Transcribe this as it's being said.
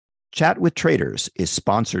Chat with Traders is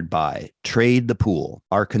sponsored by Trade the Pool.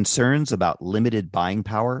 Are concerns about limited buying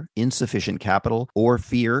power, insufficient capital, or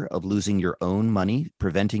fear of losing your own money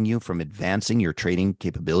preventing you from advancing your trading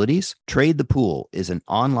capabilities? Trade the Pool is an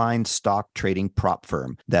online stock trading prop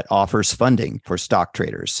firm that offers funding for stock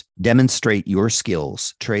traders. Demonstrate your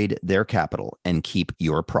skills, trade their capital, and keep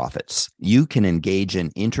your profits. You can engage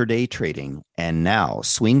in intraday trading and now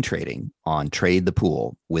swing trading on Trade the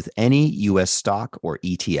Pool with any U.S. stock or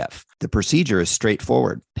ETF. The procedure is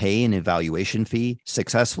straightforward. Pay an evaluation fee,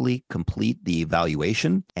 successfully complete the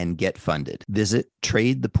evaluation, and get funded. Visit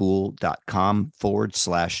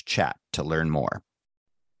tradethepool.com/chat to learn more.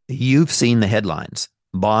 You've seen the headlines.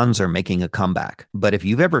 Bonds are making a comeback. But if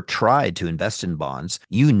you've ever tried to invest in bonds,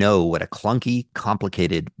 you know what a clunky,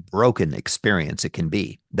 complicated, broken experience it can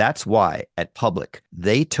be. That's why at Public,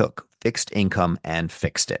 they took fixed income and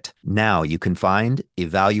fixed it. Now you can find,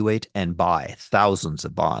 evaluate, and buy thousands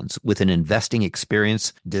of bonds with an investing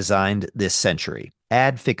experience designed this century.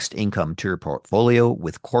 Add fixed income to your portfolio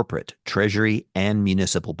with corporate, treasury, and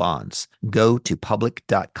municipal bonds. Go to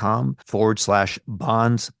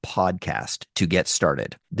public.com/bonds podcast to get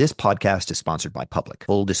started. This podcast is sponsored by Public.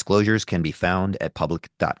 Full disclosures can be found at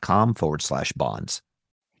public.com/bonds.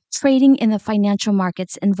 Trading in the financial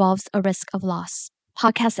markets involves a risk of loss.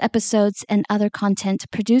 Podcast episodes and other content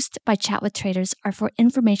produced by Chat with Traders are for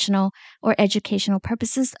informational or educational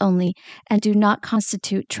purposes only and do not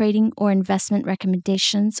constitute trading or investment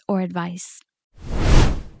recommendations or advice.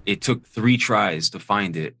 It took 3 tries to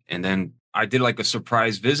find it. And then I did like a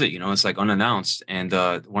surprise visit, it's like unannounced. And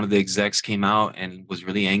one of the execs came out and was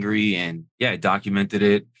really angry. And I documented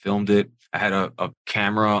it, filmed it. I had a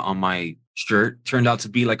camera on my shirt. Turned out to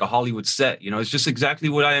be like a Hollywood set. It's just exactly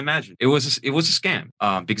what I imagined. It was a scam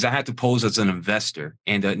because I had to pose as an investor.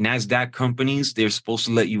 And NASDAQ companies, they're supposed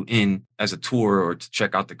to let you in as a tour or to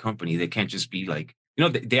check out the company. They can't just be like,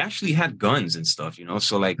 they actually had guns and stuff,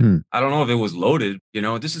 So like, I don't know if it was loaded.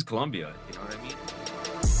 This is Colombia. You know what I mean?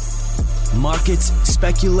 Markets,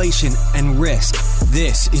 speculation, and risk.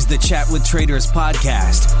 This is the Chat with Traders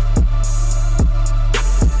podcast.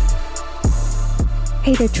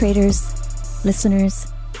 Hey there, traders, listeners.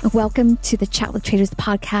 Welcome to the Chat with Traders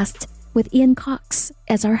podcast with Ian Cox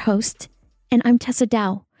as our host. And I'm Tessa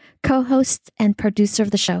Dow, co-host and producer of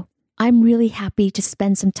the show. I'm really happy to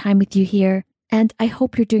spend some time with you here, and I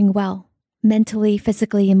hope you're doing well, mentally,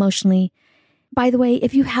 physically, emotionally. By the way,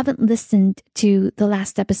 if you haven't listened to the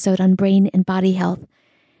last episode on brain and body health,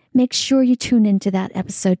 make sure you tune into that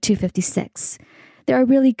episode 256. There are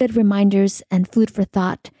really good reminders and food for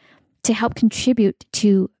thought to help contribute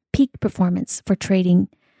to peak performance for trading.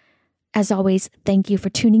 As always, thank you for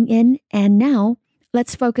tuning in. And now,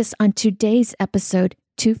 let's focus on today's episode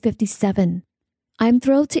 257. I'm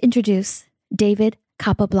thrilled to introduce David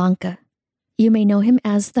Capablanca. You may know him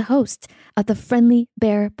as the host of the Friendly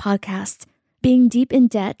Bear podcast. Being deep in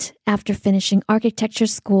debt after finishing architecture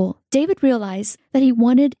school, David realized that he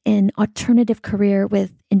wanted an alternative career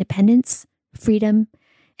with independence, freedom,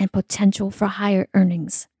 and potential for higher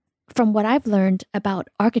earnings. From what I've learned about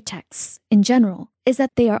architects in general is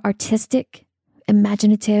that they are artistic,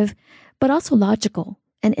 imaginative, but also logical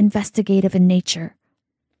and investigative in nature.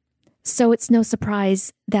 So it's no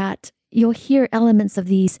surprise that you'll hear elements of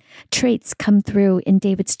these traits come through in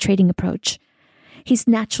David's trading approach. He's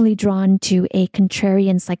naturally drawn to a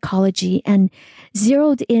contrarian psychology and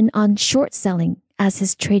zeroed in on short selling as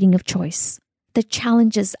his trading of choice. The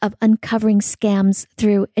challenges of uncovering scams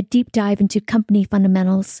through a deep dive into company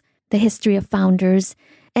fundamentals, the history of founders,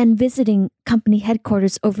 and visiting company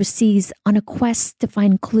headquarters overseas on a quest to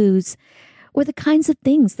find clues were the kinds of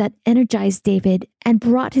things that energized David and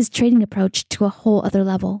brought his trading approach to a whole other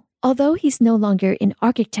level. Although he's no longer in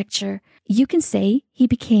architecture, you can say he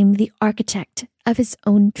became the architect of his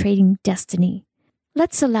own trading destiny.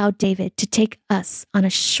 Let's allow David to take us on a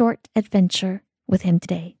short adventure with him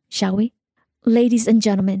today, shall we? Ladies and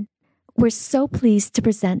gentlemen, we're so pleased to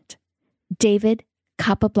present David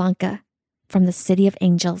Capablanca from the City of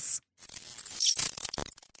Angels.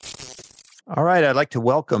 All right, I'd like to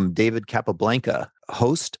welcome David Capablanca,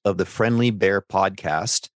 host of the Friendly Bear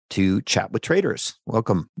podcast, to Chat with Traders.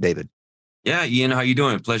 Welcome, David. Yeah, Ian, how you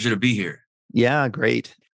doing? Pleasure to be here. Yeah,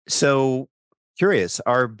 great. So, curious,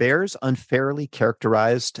 are bears unfairly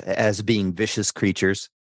characterized as being vicious creatures?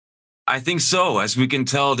 I think so. As we can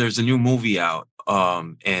tell, there's a new movie out.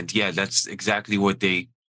 And yeah, that's exactly what they're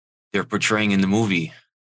portraying in the movie.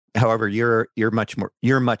 However, you're much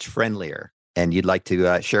friendlier, and you'd like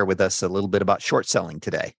to share with us a little bit about short selling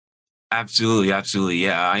today. Absolutely.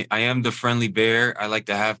 Yeah, I am the friendly bear. I like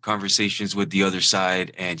to have conversations with the other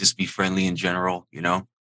side and just be friendly in general,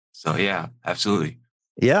 So yeah, absolutely.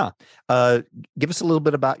 Yeah. Give us a little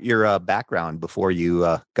bit about your background before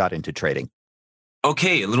you got into trading.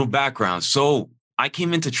 Okay, a little background. So I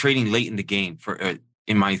came into trading late in the game for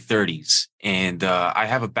in my 30s, and I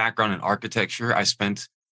have a background in architecture. I spent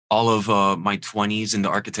all of my 20s in the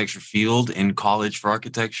architecture field in college for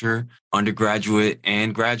architecture, undergraduate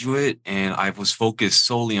and graduate, and I was focused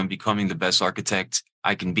solely on becoming the best architect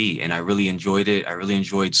I can be. And I really enjoyed it. I really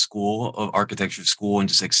enjoyed architecture school, and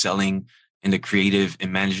just excelling in the creative,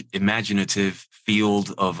 imaginative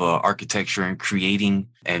field of architecture and creating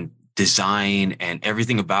and design and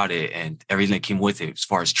everything about it and everything that came with it as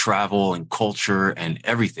far as travel and culture and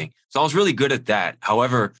everything. So I was really good at that.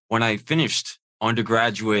 However, when I finished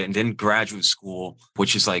undergraduate and then graduate school,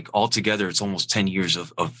 which is like altogether, it's almost 10 years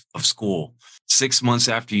of school. 6 months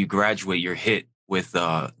after you graduate, you're hit with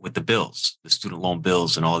the bills, the student loan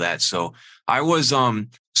bills and all that. So I was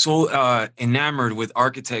so enamored with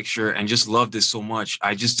architecture and just loved it so much.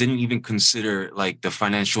 I just didn't even consider like the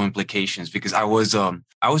financial implications, because I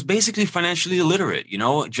was basically financially illiterate,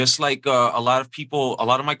 just like a lot of people, a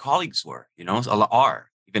lot of my colleagues were, a lot are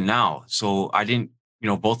even now. So I didn't,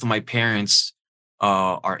 both of my parents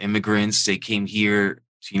are immigrants. They came here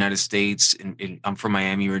to the United States, and I'm from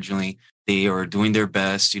Miami originally. They are doing their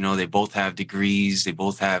best. They both have degrees. They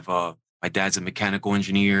both have, my dad's a mechanical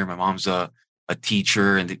engineer. My mom's a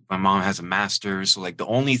teacher, and my mom has a master's. So like the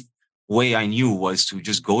only way I knew was to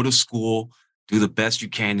just go to school, do the best you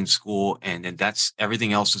can in school. And then that's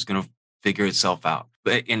everything else is going to figure itself out.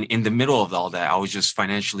 But in the middle of all that, I was just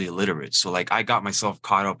financially illiterate. So like I got myself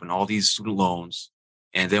caught up in all these student loans.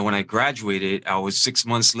 And then when I graduated, I was 6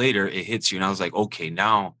 months later, it hits you. And I was like, okay,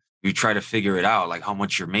 now you try to figure it out, like how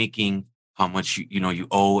much you're making, how much you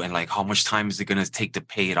owe, and like how much time is it going to take to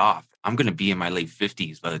pay it off. I'm going to be in my late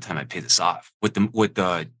 50s by the time I pay this off with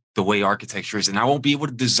the way architecture is. And I won't be able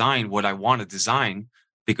to design what I want to design,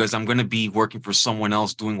 because I'm going to be working for someone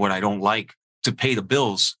else doing what I don't like to pay the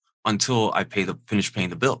bills until I finish paying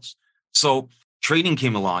the bills. So trading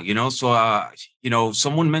came along, so,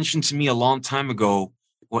 someone mentioned to me a long time ago,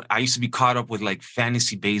 what I used to be caught up with, like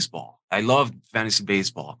fantasy baseball. I loved fantasy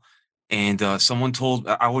baseball. And someone told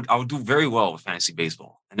I would do very well with fantasy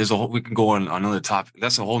baseball. And we can go on another topic.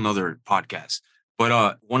 That's a whole nother podcast.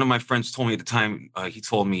 But one of my friends told me at the time, he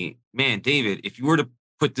told me, man, David, if you were to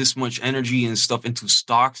put this much energy and stuff into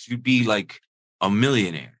stocks, you'd be like a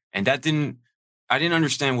millionaire. And I didn't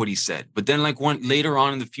understand what he said. But then like later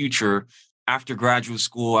on in the future, after graduate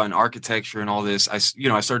school and architecture and all this, I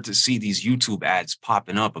started to see these YouTube ads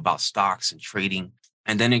popping up about stocks and trading.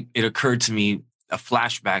 And then it occurred to me, a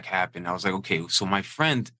flashback happened. I was like, okay, so my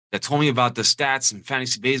friend that told me about the stats and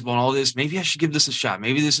fantasy baseball and all this, maybe I should give this a shot.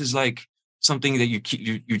 Maybe this is like something that you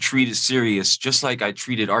treat as serious, just like I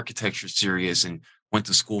treated architecture serious and went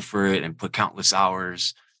to school for it and put countless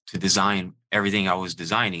hours to design everything I was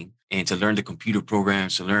designing, and to learn the computer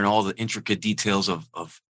programs, to learn all the intricate details of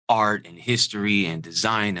art and history and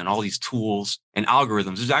design and all these tools and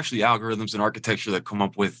algorithms. There's actually algorithms in architecture that come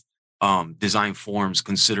up with design forms,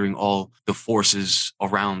 considering all the forces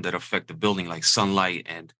around that affect the building, like sunlight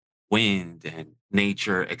and wind and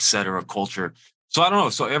nature, etc., culture. So I don't know.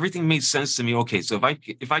 So everything made sense to me. Okay, so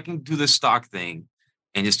if I can do this stock thing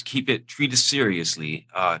and just treat it seriously,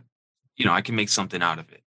 I can make something out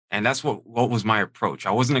of it. And that's what was my approach.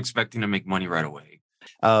 I wasn't expecting to make money right away.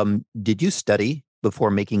 Did you study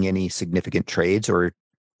before making any significant trades,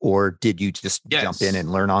 or did you just jump in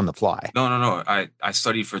and learn on the fly? No. I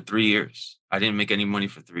studied for 3 years. I didn't make any money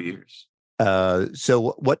for 3 years.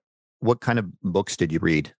 So what kind of books did you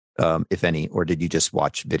read, if any, or did you just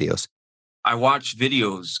watch videos? I watched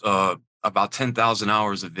videos, about 10,000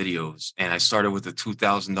 hours of videos, and I started with a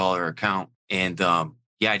 $2,000 account. And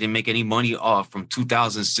I didn't make any money from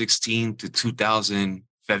 2016 to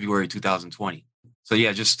February 2020. So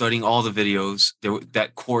just studying all the videos.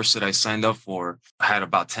 That course that I signed up for had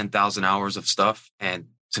about 10,000 hours of stuff. And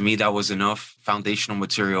to me, that was enough foundational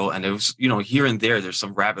material. And it was, here and there's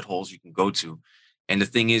some rabbit holes you can go to. And the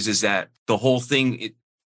thing is that the whole thing,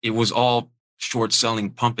 it was all short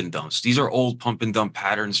selling pump and dumps. These are old pump and dump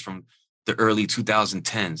patterns from the early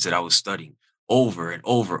 2010s that I was studying over and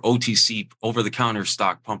over. OTC, over the counter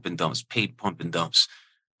stock pump and dumps, paid pump and dumps.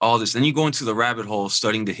 All this. Then you go into the rabbit hole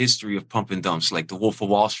studying the history of pump and dumps, like the Wolf of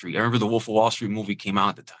Wall Street. I remember the Wolf of Wall Street movie came out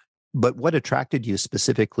at the time. But what attracted you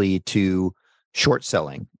specifically to short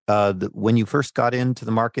selling? When you first got into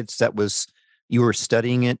the markets, you were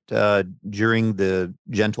studying it during the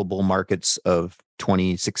gentle bull markets of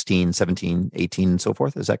 2016, 17, 18, and so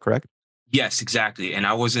forth. Is that correct? Yes, exactly. And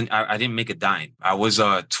I didn't make a dime. I was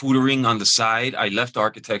tutoring on the side. I left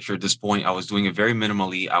architecture at this point. I was doing it very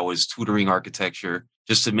minimally. I was tutoring architecture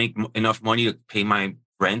just to make enough money to pay my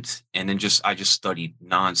rent. And then I just studied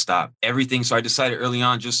nonstop, everything. So I decided early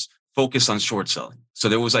on, just focus on short selling. So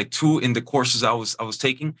there was like two in the courses I was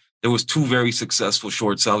taking. There was two very successful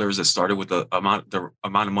short sellers that started with the amount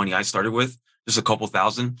of money I started with, just a couple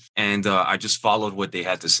thousand. And I just followed what they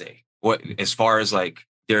had to say. What, as far as like,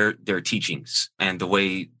 their teachings and the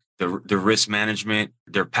way the risk management,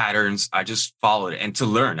 their patterns, I just followed it. And to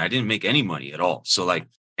learn, I didn't make any money at all. So like,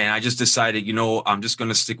 and I just decided, I'm just going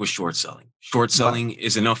to stick with short selling. Short selling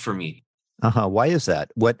is enough for me. Why is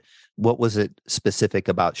that? What was it specific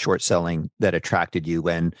about short selling that attracted you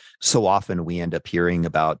when so often we end up hearing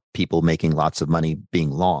about people making lots of money being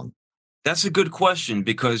long? That's a good question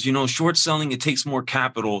because, short selling, it takes more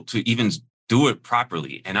capital to even do it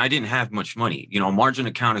properly. And I didn't have much money. Margin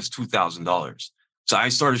account is $2,000. So I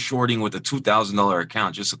started shorting with a $2,000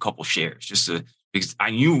 account, just a couple shares, because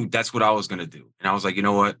I knew that's what I was going to do. And I was like, you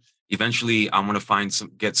know what? Eventually I'm going to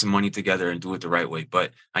get some money together and do it the right way,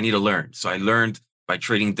 but I need to learn. So I learned by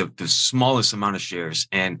trading the smallest amount of shares.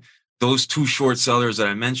 And those two short sellers that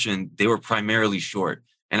I mentioned, they were primarily short.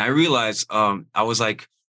 And I realized, I was like,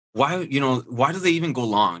 why do they even go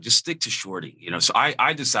long? Just stick to shorting, So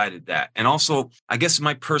I decided that. And also, I guess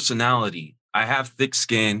my personality, I have thick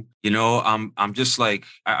skin, I'm just like,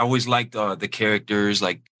 I always liked the characters,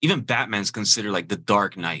 like even Batman's considered like the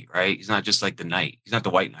Dark Knight, right? He's not just like the Knight. He's not the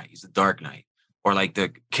White Knight. He's the Dark Knight. Or like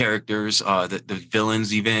the characters, the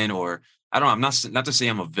villains even, or I don't know. I'm not to say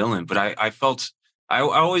I'm a villain, but I felt, I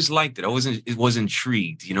always liked it. I was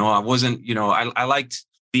intrigued, I wasn't, I liked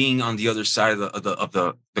being on the other side of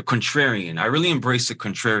the contrarian. I really embraced the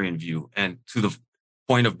contrarian view, and to the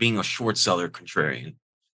point of being a short seller contrarian.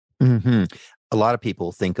 Mm-hmm. A lot of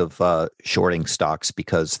people think of shorting stocks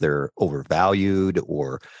because they're overvalued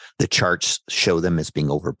or the charts show them as being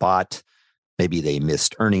overbought. Maybe they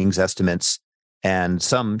missed earnings estimates, and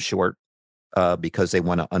some short because they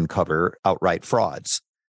want to uncover outright frauds.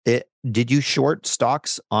 Did you short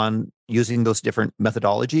stocks on using those different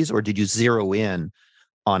methodologies, or did you zero in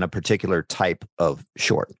on a particular type of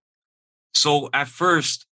short? So at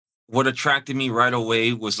first, what attracted me right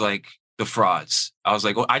away was like the frauds. I was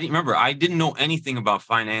like, I didn't know anything about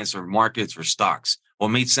finance or markets or stocks. What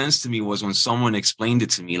made sense to me was when someone explained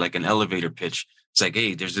it to me, like an elevator pitch. It's like,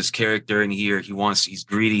 hey, there's this character in here. He's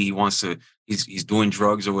greedy. He's doing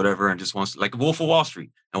drugs or whatever, and just wants to, like Wolf of Wall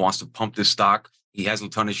Street, and wants to pump this stock. He has a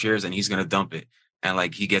ton of shares and he's going to dump it. And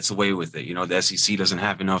like, he gets away with it. The SEC doesn't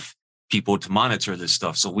have enough people to monitor this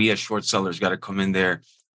stuff. So we as short sellers got to come in there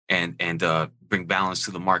and bring balance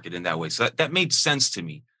to the market in that way. So that made sense to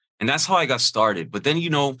me. And that's how I got started. But then,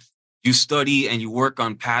 you study and you work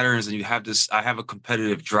on patterns, and I have a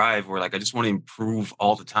competitive drive where like, I just want to improve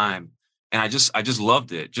all the time. And I just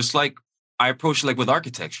loved it. Just like I approached it like with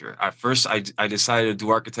architecture. At first I decided to do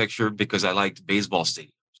architecture because I liked baseball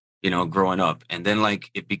stadiums, growing up. And then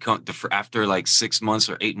like after like 6 months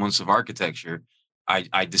or 8 months of architecture,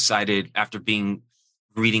 I decided, after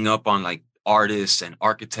reading up on like artists and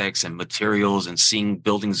architects and materials and seeing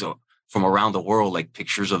buildings from around the world, like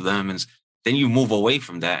pictures of them. And then you move away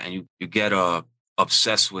from that and you get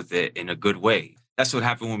obsessed with it in a good way. That's what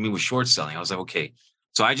happened with me with short selling. I was like, okay.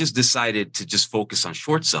 So I just decided to just focus on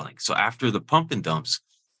short selling. So after the pump and dumps,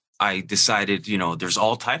 I decided, there's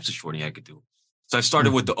all types of shorting I could do. So I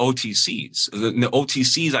started with the OTCs. The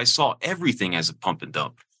OTCs, I saw everything as a pump and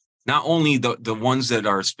dump. Not only the ones that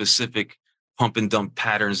are specific pump and dump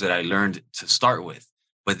patterns that I learned to start with,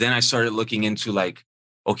 but then I started looking into like,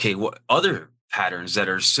 okay, what other patterns that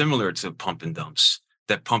are similar to pump and dumps,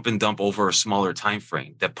 that pump and dump over a smaller time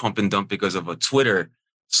frame, that pump and dump because of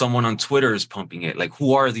someone on Twitter is pumping it. Like,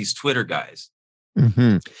 who are these Twitter guys?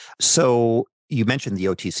 Mm-hmm. So you mentioned the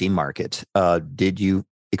OTC market. Did you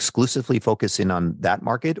exclusively focus in on that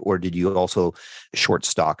market, or did you also short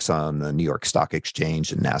stocks on the New York Stock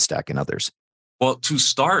Exchange and NASDAQ and others? Well, to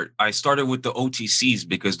start, I started with the OTCs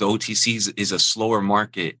because the OTCs is a slower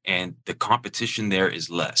market and the competition there is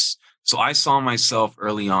less. So I saw myself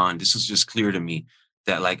early on, this was just clear to me,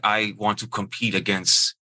 that like I want to compete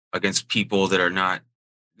against people that are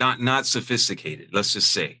not sophisticated, let's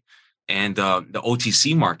just say. And the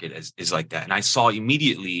OTC market is like that. And I saw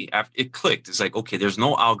immediately after it clicked, it's like, okay, there's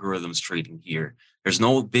no algorithms trading here. There's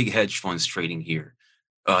no big hedge funds trading here.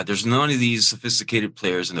 There's none of these sophisticated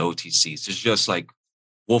players in the OTCs. There's just like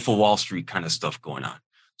Wolf of Wall Street kind of stuff going on.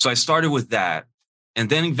 So I started with that. And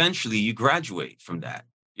then eventually you graduate from that,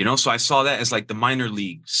 So I saw that as like the minor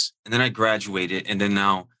leagues. And then I graduated. And then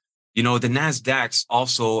now The NASDAQs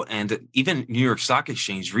also, and even New York Stock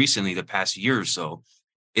Exchange recently, the past year or so,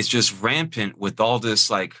 it's just rampant with all this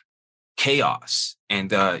like chaos.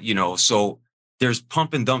 And, so there's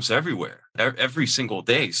pump and dumps everywhere, every single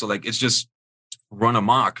day. So like, it's just run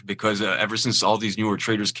amok because ever since all these newer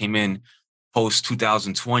traders came in post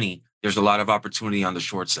 2020, there's a lot of opportunity on the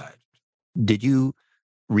short side. Did you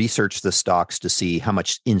research the stocks to see how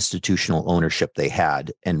much institutional ownership they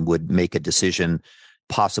had and would make a decision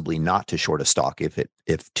possibly not to short a stock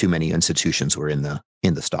if too many institutions were in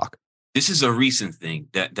the stock? This is a recent thing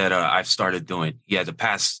that I've started doing. Yeah, the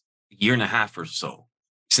past year and a half or so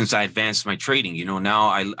since I advanced my trading. Now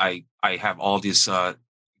I have all this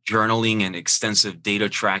journaling and extensive data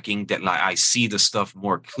tracking that I see the stuff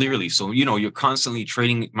more clearly. So you're constantly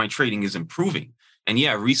trading. My trading is improving. And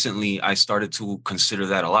yeah, recently I started to consider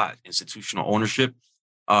that a lot. Institutional ownership.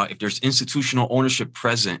 If there's institutional ownership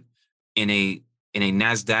present in a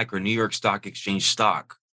NASDAQ or New York Stock Exchange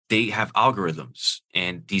stock, they have algorithms,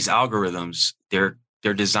 and these algorithms, they're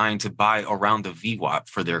designed to buy around the VWAP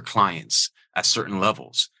for their clients at certain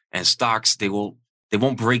levels. And stocks, they won't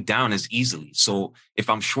break down as easily. So if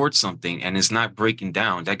I'm short something and it's not breaking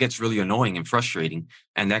down, that gets really annoying and frustrating,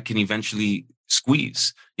 and that can eventually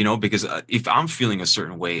squeeze, because if I'm feeling a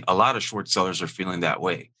certain way, a lot of short sellers are feeling that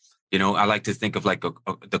way. I like to think of like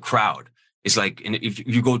the crowd. It's like, if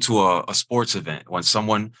you go to a sports event, when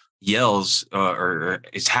someone yells or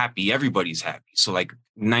is happy, everybody's happy. So like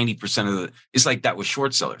 90% it's like that with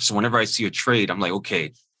short sellers. So whenever I see a trade, I'm like,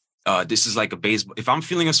 okay, this is like a baseball. If I'm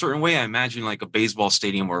feeling a certain way, I imagine like a baseball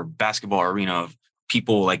stadium or basketball arena of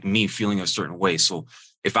people like me feeling a certain way. So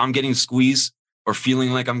if I'm getting squeezed or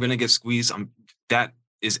feeling like I'm going to get squeezed, that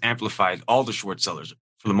is amplified. All the short sellers,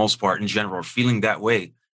 for the most part in general, are feeling that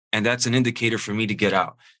way. And that's an indicator for me to get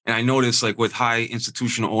out. And I notice like with high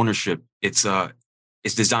institutional ownership, it's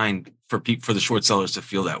designed for the short sellers to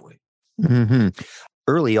feel that way. Mm-hmm.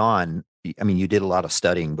 Early on, I mean, you did a lot of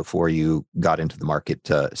studying before you got into the market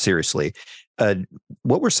seriously.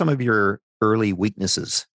 What were some of your early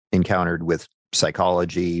weaknesses encountered with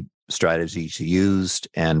psychology, strategies you used,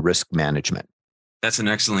 and risk management? That's an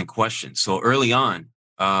excellent question. So early on,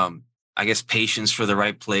 I guess patience for the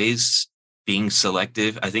right plays, being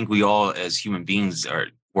selective. I think we all as human beings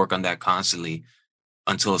work on that constantly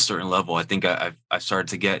until a certain level. I think I've started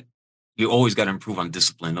to get, you always got to improve on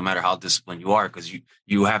discipline, no matter how disciplined you are, because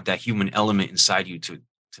you have that human element inside you to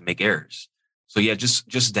make errors. So yeah,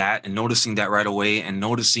 just that, and noticing that right away, and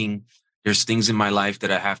noticing there's things in my life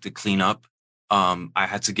that I have to clean up. I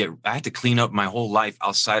had to clean up my whole life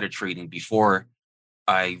outside of trading before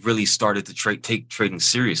I really started to take trading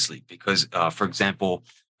seriously. Because, for example,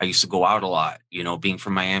 I used to go out a lot, being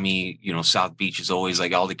from Miami, South Beach is always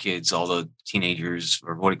like all the kids, all the teenagers,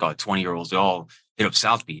 or what do you call it, 20-year-olds, they all hit up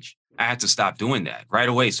South Beach. I had to stop doing that right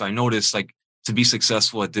away. So I noticed, like, to be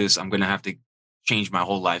successful at this, I'm going to have to change my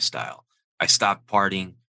whole lifestyle. I stopped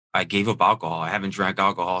partying. I gave up alcohol. I haven't drank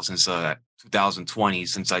alcohol since 2020,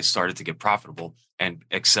 since I started to get profitable and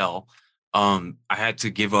excel. I had to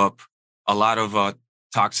give up a lot of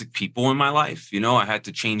toxic people in my life. I had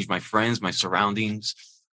to change my friends, my surroundings.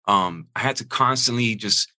 I had to constantly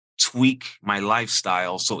just tweak my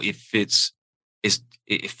lifestyle so it fits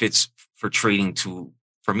for trading,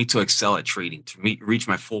 for me to excel at trading, to reach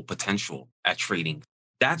my full potential at trading.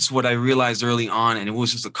 That's what I realized early on. And it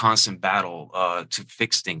was just a constant battle to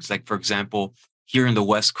fix things. Like, for example, here in the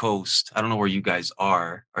West Coast, I don't know where you guys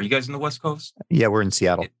are. Are you guys in the West Coast? Yeah, we're in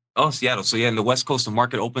Seattle. Seattle. So yeah, in the West Coast, the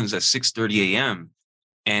market opens at 6:30 a.m.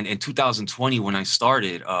 And in 2020, when I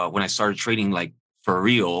started trading like for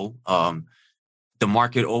real, the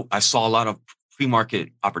market, I saw a lot of pre-market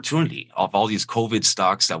opportunity of all these COVID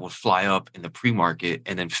stocks that would fly up in the pre-market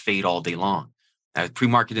and then fade all day long.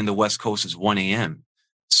 Pre-market in the West Coast is 1 a.m.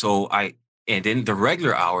 And then the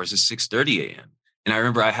regular hours is 6:30 a.m. And I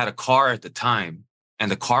remember I had a car at the time,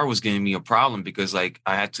 and the car was giving me a problem because I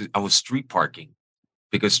was street parking.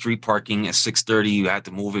 Because street parking at 6:30, you had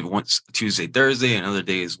to move it once Tuesday, Thursday, and other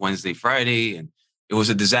days Wednesday, Friday, and it was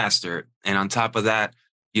a disaster. And on top of that,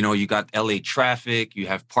 you got LA traffic, you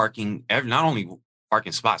have parking, not only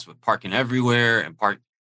parking spots, but parking everywhere, and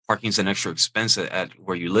parking is an extra expense at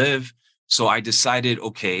where you live. So I decided,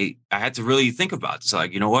 okay, I had to really think about it. So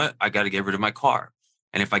like, you know what? I got to get rid of my car.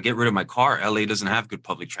 And if I get rid of my car, LA doesn't have good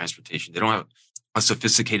public transportation. They don't have a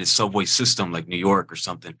sophisticated subway system like New York or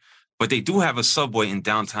something. But they do have a subway in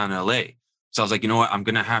downtown LA. So I was like, you know what?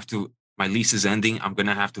 My lease is ending. I'm going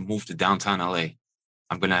to have to move to downtown LA.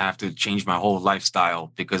 I'm going to have to change my whole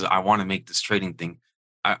lifestyle because I want to make this trading thing.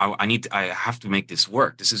 I have to make this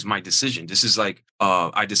work. This is my decision. This is like,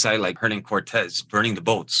 I decided like Hernan Cortez burning the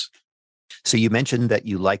boats. So you mentioned that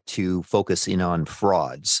you like to focus in on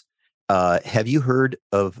frauds. Have you heard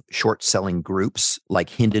of short selling groups like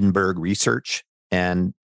Hindenburg Research,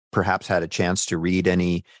 and perhaps had a chance to read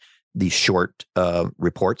any these short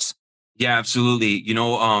reports? Yeah, absolutely.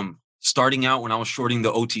 Starting out when I was shorting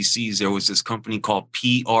the OTCs, there was this company called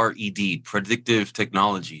PRED, Predictive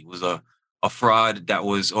Technology. It was a fraud that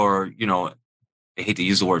was, I hate to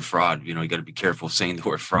use the word fraud. You got to be careful saying the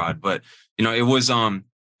word fraud, but it was a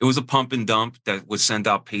pump and dump that would send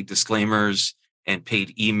out paid disclaimers and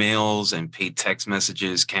paid emails and paid text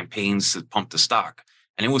messages, campaigns to pump the stock,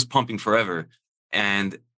 and it was pumping forever.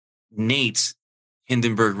 And Nate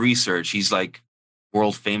Hindenburg Research, he's like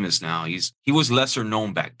world famous now. He was lesser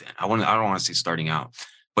known back then. I don't want to say starting out,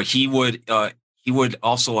 but he would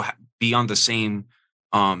also be on the same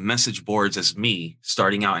message boards as me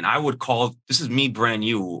starting out. And I would call, this is me brand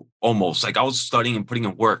new, almost like I was studying and putting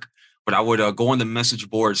in work, but I would go on the message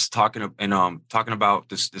boards talking about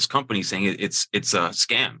this company, saying it's a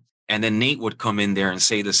scam. And then Nate would come in there and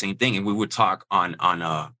say the same thing. And we would talk on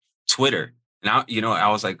Twitter. And I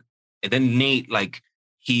was like, and then Nate, like,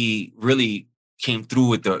 he really came through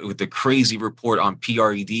with the crazy report on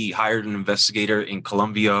PRED, hired an investigator in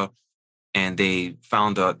Colombia, and they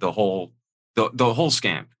found the whole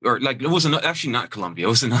scam. Or like, it was actually not Colombia, it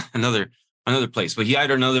was another place, but he hired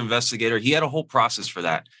another investigator. He had a whole process for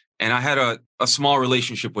that. And I had a small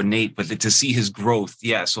relationship with Nate, but to see his growth,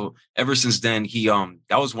 yeah. So ever since then, he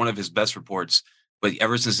that was one of his best reports. But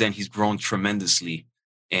ever since then, he's grown tremendously.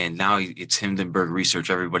 And now it's Hindenburg Research,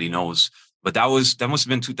 everybody knows. But that must have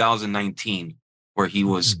been 2019, where he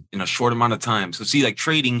was in a short amount of time. So see, like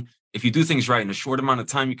trading, if you do things right in a short amount of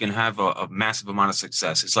time, you can have a massive amount of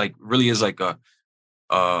success. It's like really is like a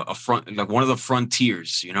front, like one of the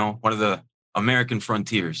frontiers, one of the American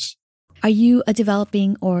frontiers. Are you a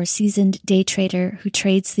developing or seasoned day trader who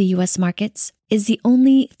trades the U.S. markets? Is the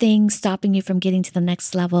only thing stopping you from getting to the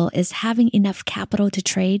next level is having enough capital to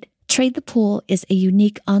trade? Trade the Pool is a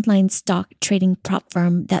unique online stock trading prop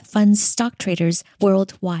firm that funds stock traders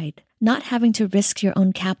worldwide. Not having to risk your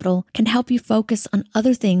own capital can help you focus on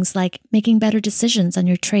other things like making better decisions on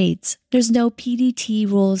your trades. There's no PDT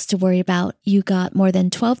rules to worry about. You got more than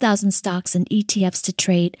 12,000 stocks and ETFs to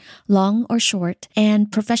trade, long or short,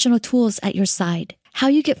 and professional tools at your side. How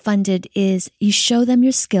you get funded is you show them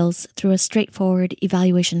your skills through a straightforward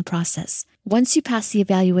evaluation process. Once you pass the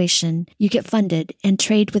evaluation, you get funded and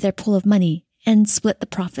trade with their pool of money and split the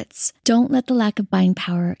profits. Don't let the lack of buying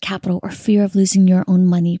power, capital, or fear of losing your own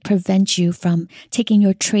money prevent you from taking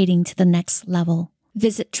your trading to the next level.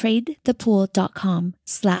 Visit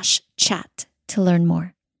tradethepool.com/chat to learn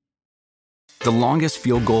more. The longest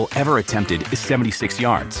field goal ever attempted is 76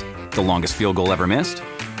 yards. The longest field goal ever missed?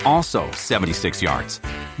 Also 76 yards.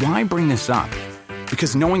 Why bring this up?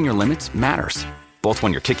 Because knowing your limits matters, both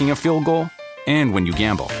when you're kicking a field goal and when you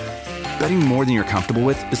gamble. Betting more than you're comfortable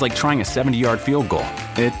with is like trying a 70-yard field goal.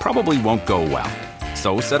 It probably won't go well.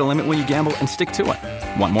 So set a limit when you gamble and stick to it.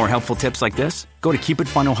 Want more helpful tips like this? Go to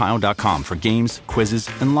keepitfunohio.com for games, quizzes,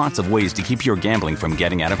 and lots of ways to keep your gambling from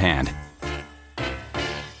getting out of hand.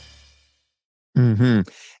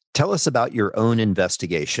 Tell us about your own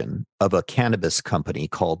investigation of a cannabis company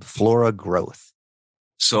called Flora Growth.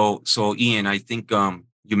 So Ian, I think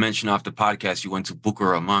you mentioned off the podcast you went to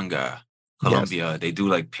Bucaramanga, Colombia. Yes. They do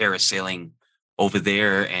like parasailing over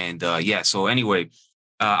there. And so anyway,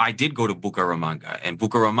 I did go to Bucaramanga, and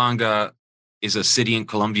Bucaramanga is a city in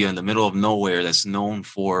Colombia in the middle of nowhere that's known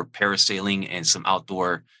for parasailing and some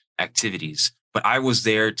outdoor activities. But I was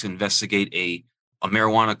there to investigate a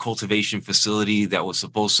marijuana cultivation facility that was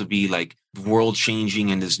supposed to be like world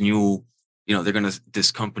changing, and this new,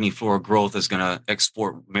 this company Flora Growth is going to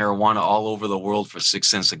export marijuana all over the world for 6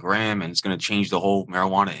 cents a gram. And it's going to change the whole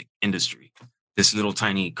marijuana industry. This little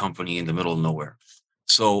tiny company in the middle of nowhere.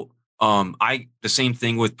 So the same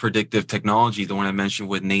thing with Predictive Technology, the one I mentioned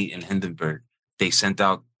with Nate and Hindenburg. They sent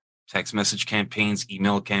out text message campaigns,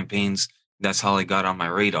 email campaigns. That's how I got on my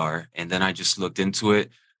radar. And then I just looked into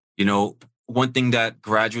it. One thing that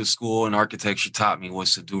graduate school in architecture taught me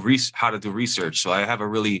was to do how to do research. So I have a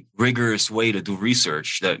really rigorous way to do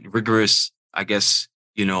research, that rigorous, I guess,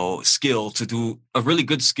 skill to do a really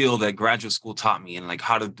good skill that graduate school taught me, and like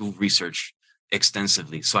how to do research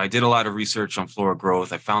extensively. So I did a lot of research on Flora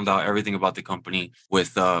Growth. I found out everything about the company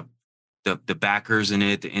with the backers in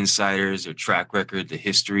it, the insiders, their track record, the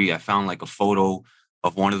history. I found like a photo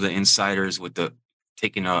of one of the insiders with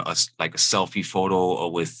taking a selfie photo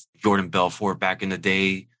with Jordan Belfort back in the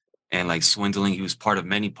day, and like swindling. He was part of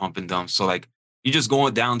many pump and dumps. So like you just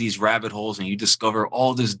going down these rabbit holes and you discover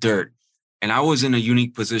all this dirt. And I was in a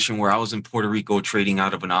unique position where I was in Puerto Rico trading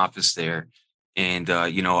out of an office there. And,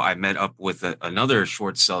 I met up with another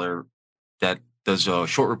short seller that does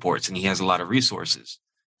short reports, and he has a lot of resources.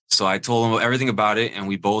 So I told him everything about it, and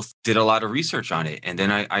we both did a lot of research on it. And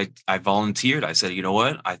then I volunteered. I said, you know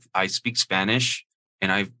what? I speak Spanish,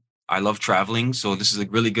 and I love traveling. So this is a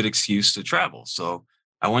really good excuse to travel. So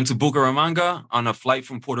I went to Bucaramanga on a flight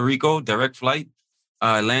from Puerto Rico, direct flight.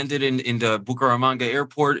 Landed in the Bucaramanga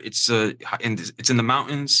airport. It's in the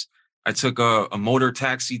mountains. I took a motor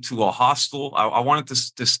taxi to a hostel. I wanted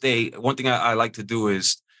to stay. One thing I like to do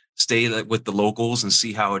is stay with the locals and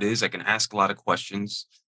see how it is. I can ask a lot of questions.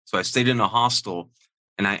 So I stayed in a hostel,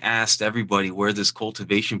 and I asked everybody where this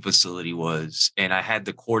cultivation facility was, and I had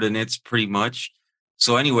the coordinates pretty much.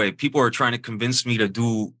 So anyway, people were trying to convince me to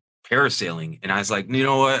do parasailing, and I was like, you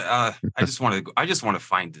know what? I just want to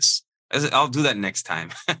find this. I'll do that next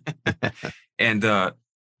time. And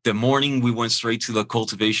the morning we went straight to the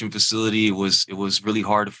cultivation facility. It was really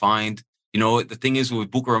hard to find. The thing is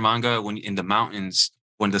with Bucaramanga, when in the mountains,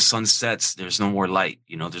 when the sun sets, there's no more light.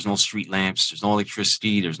 There's no street lamps, there's no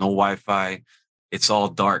electricity, there's no Wi-Fi. It's all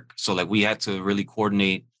dark. So like we had to really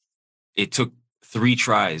coordinate. It took 3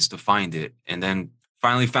 tries to find it, and then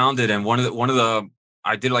finally found it. And one of the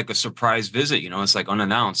I did like a surprise visit, it's like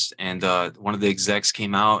unannounced. And one of the execs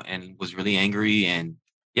came out and was really angry. And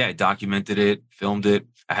yeah, I documented it, filmed it.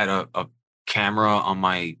 I had a camera on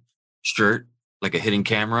my shirt, like a hidden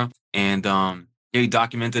camera. And he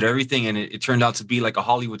documented everything. And it turned out to be like a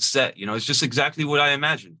Hollywood set. It's just exactly what I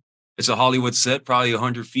imagined. It's a Hollywood set, probably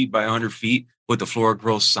 100 feet by 100 feet with the Flora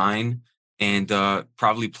Grow sign and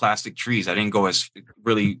probably plastic trees. I didn't go as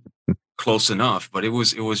really close enough, but it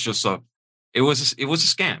was just it was a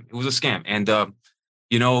scam. It was a scam. And,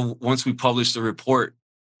 once we published the report,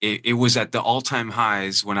 it was at the all-time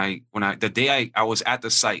highs the day I was at the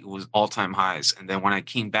site, it was all-time highs. And then when I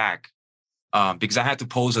came back, because I had to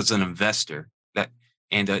pose as an investor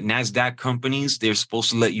and NASDAQ companies, they're supposed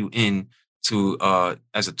to let you in to,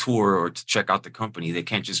 as a tour or to check out the company. They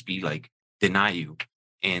can't just be like, deny you.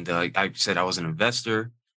 And I said I was an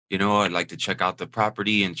investor, I'd like to check out the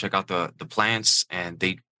property and check out the plants. And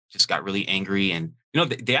they just got really angry, and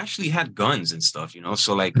they actually had guns and stuff,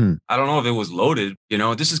 so like I don't know if it was loaded.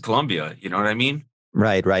 This is Colombia, you know what I mean?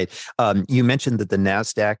 Right. You mentioned that the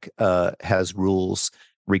NASDAQ has rules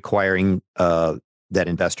requiring that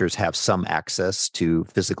investors have some access to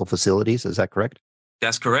physical facilities. Is that correct?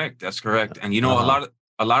 That's correct. And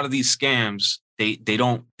a lot of these scams,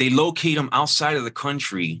 they locate them outside of the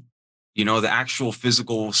country, the actual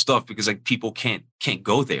physical stuff, because like people can't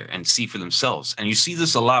go there and see for themselves. And you see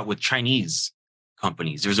this a lot with Chinese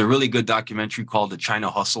companies. There's a really good documentary called The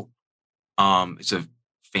China Hustle. It's a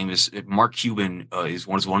famous, Mark Cuban is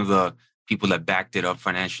one of the people that backed it up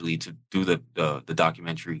financially to do the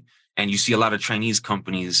documentary. And you see a lot of Chinese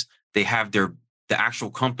companies, they have the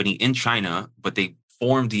actual company in China, but they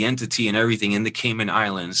formed the entity and everything in the Cayman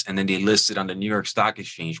Islands, and then they listed on the New York Stock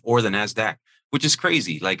Exchange or the NASDAQ. Which is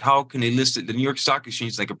crazy. Like, how can they list it? The New York Stock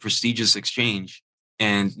Exchange is like a prestigious exchange,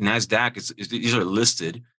 and NASDAQ these are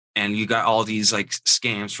listed, and you got all these like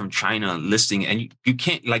scams from China listing, and you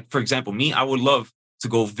can't, like, for example, me, I would love to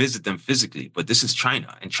go visit them physically, but this is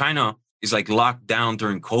China, and China is like locked down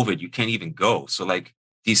during COVID. You can't even go. So like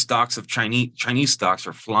these stocks of Chinese stocks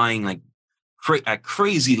are flying like at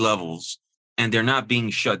crazy levels, and they're not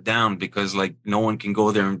being shut down because like no one can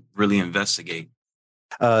go there and really investigate.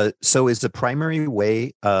 So is the primary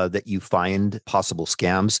way that you find possible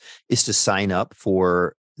scams is to sign up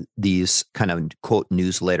for these kind of quote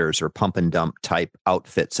newsletters or pump and dump type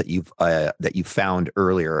outfits that you've found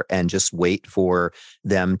earlier, and just wait for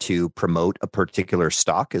them to promote a particular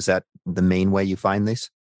stock? Is that the main way you find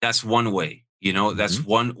these? That's one way. That's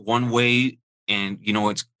one way. And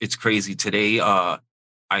it's crazy. Today,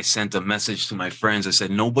 I sent a message to my friends. I said,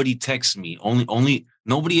 nobody texts me. Only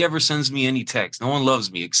nobody ever sends me any text. No one loves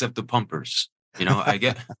me except the pumpers. I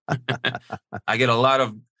get I get a lot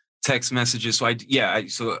of text messages. So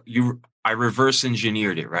I reverse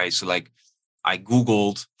engineered it, right? So like I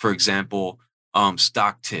Googled, for example,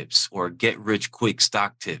 stock tips or get rich quick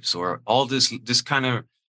stock tips, or all this kind of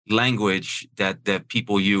language that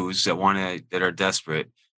people use that are desperate.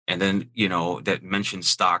 And then, that mention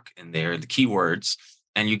stock in there, the keywords.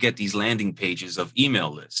 And you get these landing pages of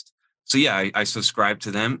email lists. So yeah, I subscribe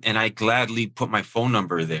to them, and I gladly put my phone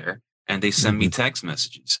number there, and they send me text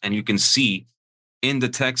messages. And you can see in the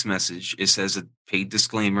text message, it says a paid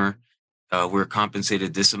disclaimer. We're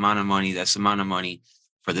compensated this amount of money, this amount of money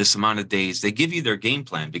for this amount of days. They give you their game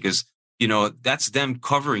plan because, that's them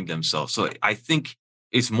covering themselves. So I think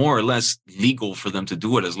it's more or less legal for them to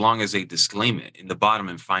do it as long as they disclaim it in the bottom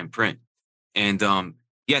in fine print. And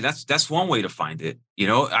yeah, that's one way to find it. You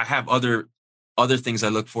know, I have other things I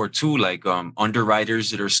look for too, like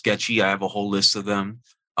underwriters that are sketchy. I have a whole list of them.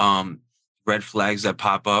 Red flags that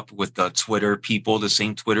pop up with the Twitter people, the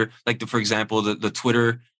same Twitter, like for example, the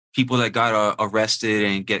Twitter people that got arrested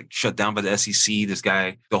and get shut down by the SEC. This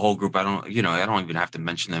guy, the whole group. I don't even have to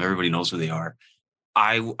mention them. Everybody knows who they are.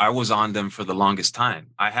 I was on them for the longest time.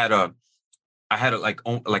 I had a like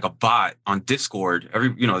a bot on Discord.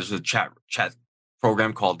 There's a chat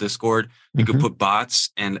program called Discord. You could put bots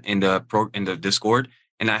in the Discord,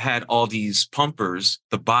 and I had all these pumpers,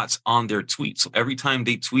 the bots on their tweets. So every time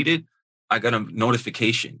they tweeted, I got a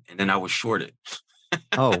notification, and then I was shorted.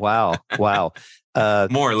 Oh, wow. Wow.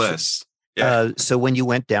 More or less. Yeah. So when you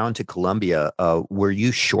went down to Colombia, were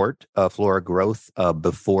you short Flora Growth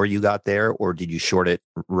before you got there, or did you short it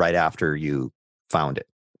right after you found it?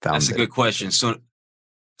 That's a good question. So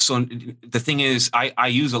the thing is, I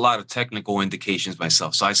use a lot of technical indications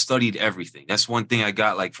myself. So I studied everything. That's one thing I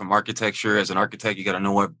got, like, from architecture. As an architect, you got to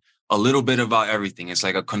know a little bit about everything. It's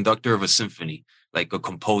like a conductor of a symphony, like a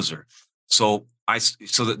composer. So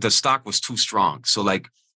the stock was too strong. So like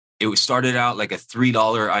it started out like a $3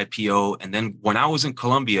 IPO. And then when I was in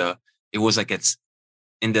Colombia, it was like it's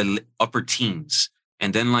in the upper teens.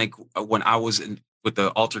 And then like when I was with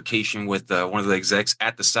the altercation with one of the execs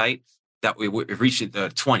at the site, that it reached the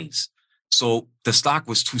 20s. So the stock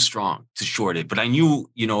was too strong to short it. But I knew,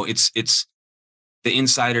 it's the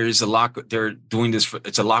insiders, they're doing this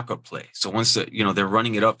it's a lockup play. So once they're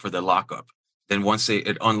running it up for the lockup, then once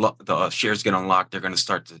the shares get unlocked, they're going to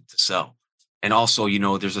start to sell. And also,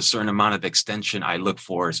 there's a certain amount of extension I look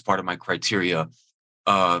for as part of my criteria,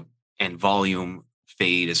 and volume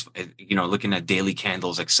fade, is looking at daily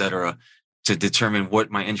candles, etc., to determine what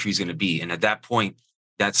my entry is going to be. And at that point,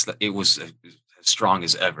 it was as strong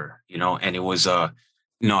as ever, and it was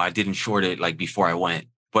no, I didn't short it like before I went,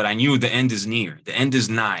 but I knew the end is near, the end is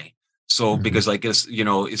nigh. So because like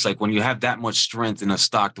it's like when you have that much strength in a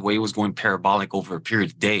stock, the way it was going parabolic over a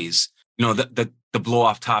period of days, the blow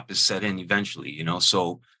off top is set in eventually,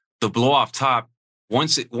 So the blow off top,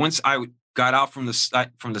 once I got out from the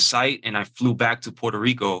site and I flew back to Puerto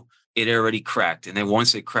Rico, it already cracked. And then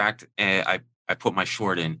once it cracked, I put my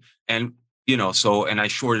short in, and and I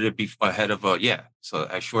shorted it ahead of so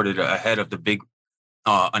I shorted ahead of the big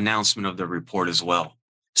announcement of the report as well.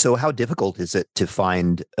 So how difficult is it to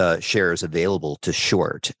find shares available to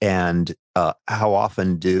short? And how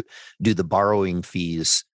often do the borrowing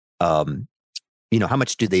fees, how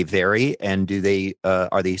much do they vary? And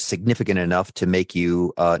are they significant enough to make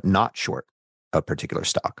you not short a particular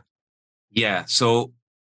stock? Yeah. So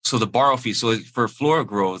the borrow fee, so for Flora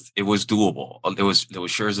Growth, it was doable. There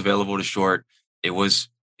was shares available to short. It was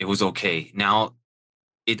okay. Now,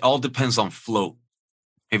 it all depends on float.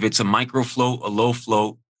 If it's a micro float, a low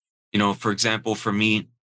float, for example, for me,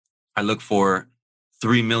 I look for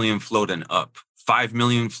 3 million float and up. 5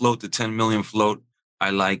 million float to 10 million float. I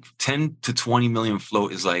like 10 to 20 million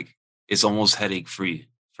float is like, it's almost headache free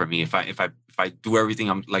for me if I do everything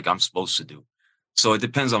I'm supposed to do. So it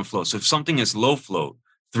depends on float. So if something is low float,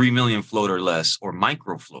 3 million float or less, or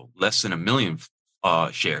micro float, less than 1 million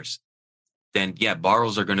shares, then yeah,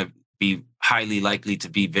 borrows are going to be highly likely to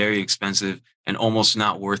be very expensive and almost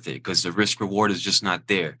not worth it, because the risk reward is just not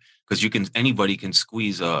there. Because anybody can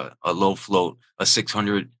squeeze a low float, a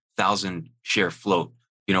 600,000 share float,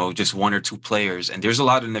 just one or two players. And there's a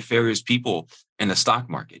lot of nefarious people in the stock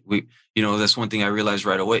market. That's one thing I realized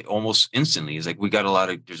right away, almost instantly, is like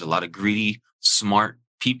there's a lot of greedy, smart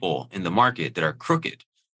people in the market that are crooked.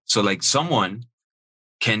 So like someone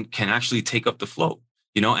can actually take up the float,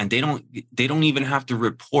 and they don't even have to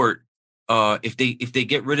report. If they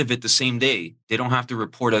get rid of it the same day, they don't have to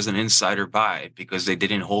report as an insider buy because they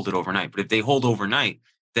didn't hold it overnight. But if they hold overnight,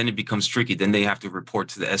 then it becomes tricky. Then they have to report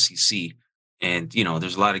to the SEC, and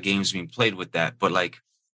there's a lot of games being played with that. But like,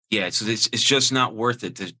 yeah, so it's just not worth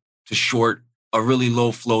it to short a really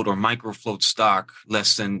low float or micro float stock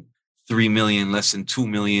less than 3 million, less than 2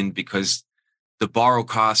 million, because the borrow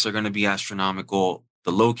costs are going to be astronomical.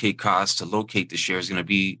 The locate cost to locate the share is going to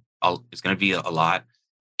be a lot.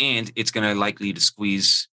 And it's going to likely to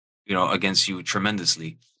squeeze, against you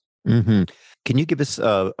tremendously. Mm-hmm. Can you give us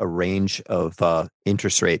a range of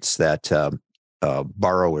interest rates that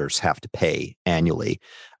borrowers have to pay annually,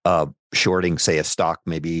 shorting, say, a stock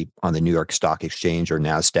maybe on the New York Stock Exchange or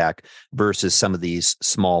NASDAQ versus some of these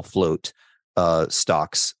small float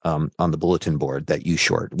stocks on the bulletin board that you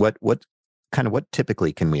short? What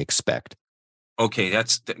typically can we expect? Okay,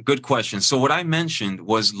 that's a good question. So what I mentioned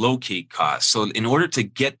was locate costs. So in order to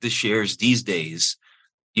get the shares these days,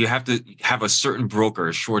 you have to have a certain broker,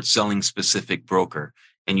 a short selling specific broker,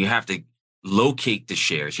 and you have to locate the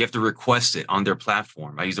shares. You have to request it on their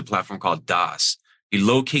platform. I use a platform called DOS. You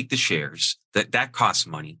locate the shares. That costs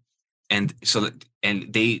money. And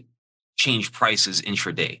they change prices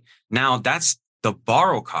intraday. Now that's the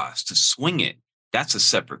borrow cost to swing it. That's a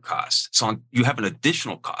separate cost. So you have an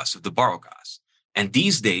additional cost of the borrow cost. And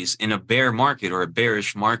these days in a bear market or a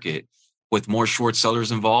bearish market with more short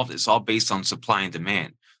sellers involved, it's all based on supply and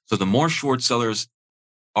demand. So the more short sellers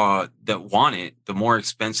that want it, the more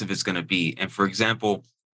expensive it's going to be. And for example,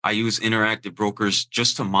 I use Interactive Brokers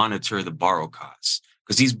just to monitor the borrow costs,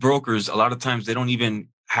 because these brokers, a lot of times they don't even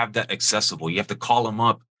have that accessible. You have to call them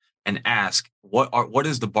up and ask, what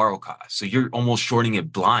is the borrow cost? So you're almost shorting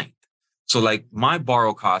it blind. So like my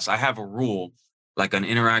borrow costs, I have a rule, like on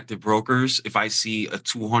Interactive Brokers, if I see a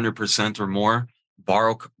 200% or more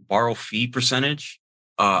borrow fee percentage,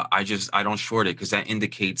 I don't short it, because that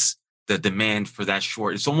indicates the demand for that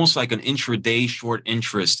short. It's almost like an intraday short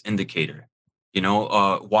interest indicator,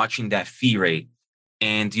 watching that fee rate.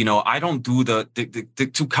 And, I don't do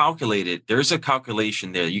to calculate it. There's a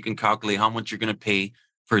calculation there. You can calculate how much you're going to pay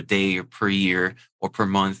per day or per year or per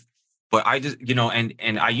month. But I just,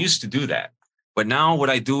 and I used to do that. But now what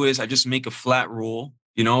I do is I just make a flat rule,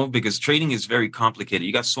 because trading is very complicated.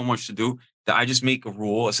 You got so much to do that I just make a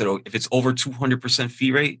rule. I said, if it's over 200%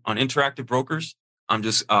 fee rate on Interactive Brokers, I'm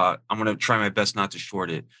going to try my best not to short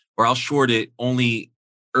it, or I'll short it only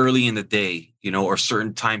early in the day, or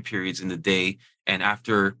certain time periods in the day. And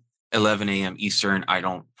after 11 a.m. Eastern, I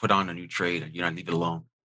don't put on a new trade. I leave it alone.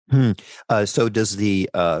 So does the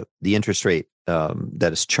interest rate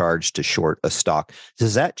that is charged to short a stock,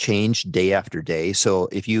 does that change day after day? So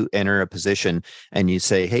if you enter a position and you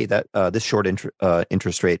say, hey, that this short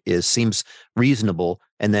interest rate seems reasonable,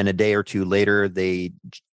 and then a day or two later they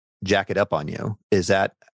jack it up on you, does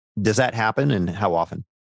that happen, and how often?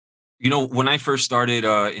 When I first started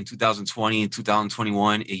in 2020 and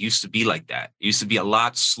 2021, it used to be like that. It used to be a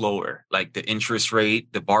lot slower. Like the interest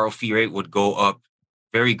rate, the borrow fee rate would go up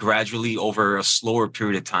very gradually over a slower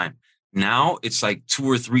period of time. Now it's like 2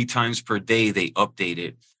 or 3 times per day they update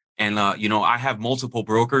it. And, I have multiple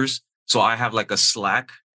brokers. So I have like a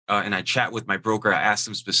Slack and I chat with my broker. I ask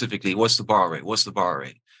them specifically, what's the borrow rate? What's the borrow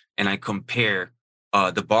rate? And I compare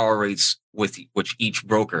the borrow rates with each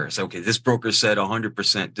broker. So, okay, this broker said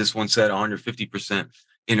 100%. This one said 150%.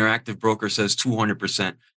 Interactive Broker says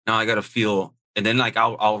 200%. Now I got to feel, and then like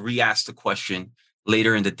I'll re-ask the question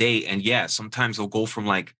later in the day. And yeah, sometimes it'll go from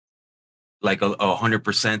like a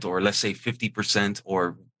 100%, or let's say 50%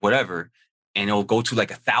 or whatever, and it'll go to like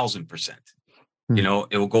 1,000%.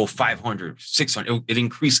 It will go 500, 600. It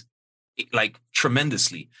increase like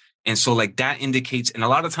tremendously. And so like that indicates, and a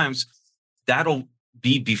lot of times that'll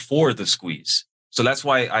be before the squeeze. So that's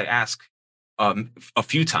why I ask a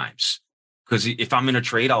few times, because if I'm in a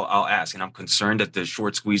trade, I'll ask, and I'm concerned that the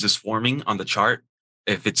short squeeze is forming on the chart.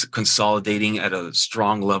 If it's consolidating at a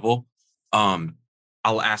strong level,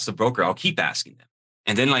 I'll ask the broker. I'll keep asking them.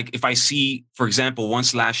 And then like if I see, for example,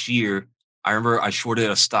 once last year, I remember I shorted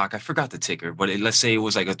a stock. I forgot the ticker, but let's say it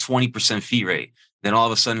was like a 20% fee rate. Then all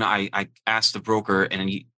of a sudden I asked the broker, and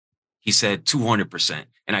he said 200%.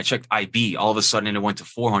 And I checked IB. All of a sudden it went to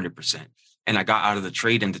 400%. And I got out of the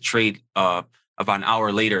trade, and the trade about an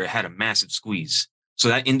hour later, it had a massive squeeze. So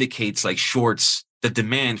that indicates like shorts, the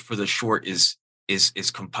demand for the short is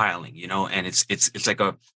compiling, and it's like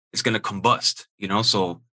it's going to combust,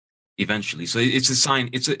 so eventually. So it's a sign,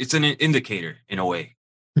 it's an indicator in a way.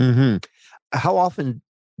 Mm-hmm. How often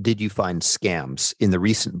did you find scams in the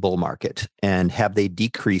recent bull market, and have they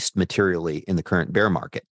decreased materially in the current bear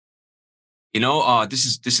market? This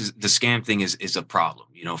is the scam thing is a problem.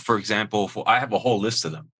 For example, I have a whole list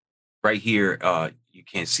of them right here. You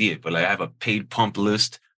can't see it, but like I have a paid pump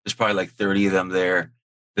list. There's probably like 30 of them there.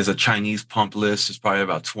 There's a Chinese pump list. There's probably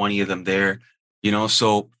about 20 of them there,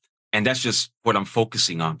 so, and that's just what I'm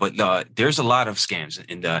focusing on. But there's a lot of scams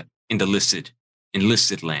in the listed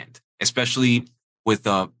land, especially with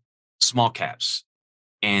small caps.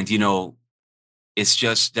 And, that's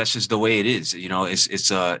just the way it is.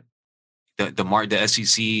 The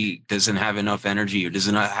SEC doesn't have enough energy, or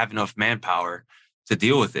doesn't have enough manpower to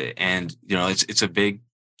deal with it. And, it's a big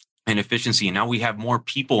inefficiency. And now we have more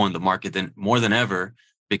people in the market more than ever,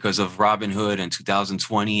 because of Robinhood in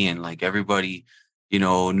 2020. And like everybody,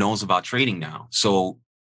 knows about trading now. So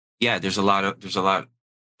yeah, there's a lot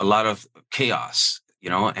of chaos,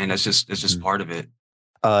 and that's just part of it.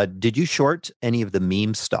 Did you short any of the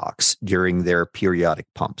meme stocks during their periodic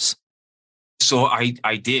pumps? So I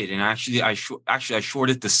did, and actually I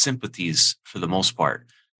shorted the sympathies for the most part.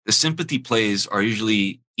 The sympathy plays are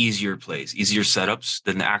usually easier plays, easier setups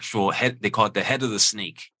than the actual head. They call it the head of the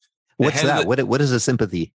snake. What's that? What is a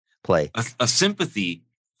sympathy play? A sympathy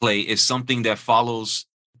play is something that follows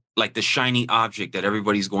like the shiny object that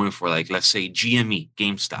everybody's going for. Like let's say GME,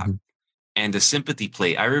 GameStop. Mm-hmm. And the sympathy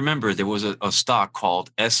play, I remember there was a stock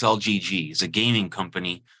called SLGG. It's a gaming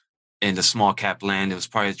company in the small cap land. It was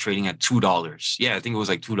probably trading at $2. Yeah, I think it was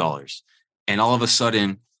like $2. And all of a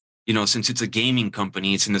sudden, you know, since it's a gaming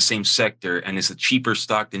company, it's in the same sector and it's a cheaper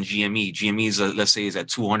stock than GME. GME is, let's say, is at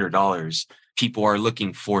 $200. People are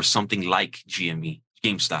looking for something like GME,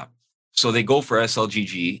 GameStop. So they go for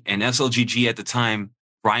SLGG, and SLGG at the time,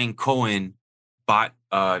 Ryan Cohen bought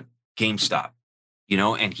GameStop, you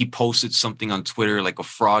know, and he posted something on Twitter like a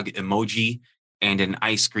frog emoji and an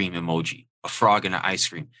ice cream emoji, a frog and an ice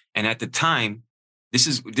cream. And at the time, this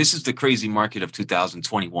is the crazy market of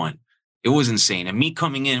 2021. It was insane. And me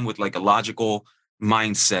coming in with like a logical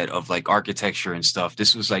mindset of like architecture and stuff,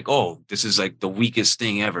 this was like, oh, this is like the weakest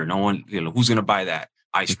thing ever. No one, you know, who's going to buy that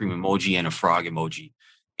ice cream emoji and a frog emoji?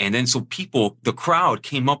 And then so people, the crowd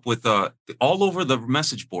came up with all over the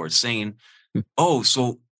message board saying, oh,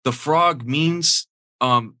 so the frog means,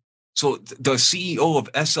 so the CEO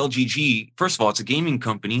of SLGG, first of all, it's a gaming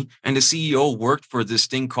company, and the CEO worked for this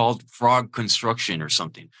thing called Frog Construction or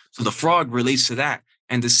something. So the frog relates to that.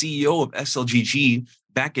 And the CEO of SLGG,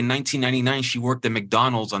 back in 1999, she worked at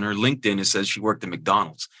McDonald's. On her LinkedIn, it says she worked at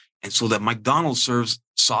McDonald's. And so that McDonald's serves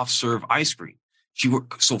soft serve ice cream.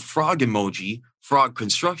 So frog emoji, Frog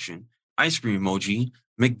Construction, ice cream emoji,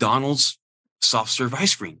 McDonald's soft serve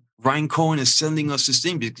ice cream. Ryan Cohen is sending us this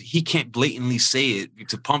thing because he can't blatantly say it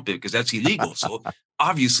to pump it because that's illegal. So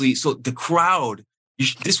obviously, so the crowd,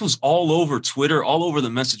 this was all over Twitter, all over the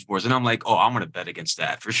message boards. And I'm like, oh, I'm going to bet against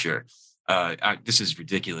that for sure. This is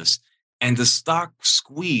ridiculous. And the stock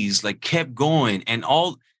squeeze like kept going, and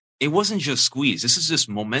it wasn't just squeeze. This is just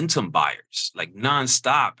momentum buyers, like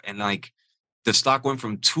nonstop. And like the stock went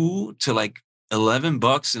from $2 to like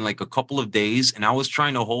 $11 in like a couple of days. And I was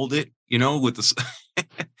trying to hold it, you know, with this.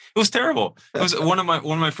 It was terrible. It was one of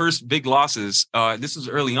my first big losses. This was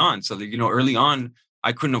early on. So, you know, early on,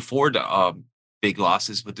 I couldn't afford big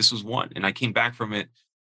losses, but this was one. And I came back from it,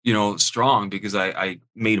 you know, strong because I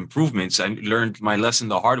made improvements. I learned my lesson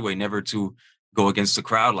the hard way, never to go against the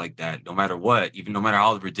crowd like that, no matter what, even no matter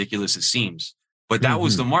how ridiculous it seems. But that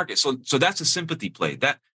was the market. So that's a sympathy play.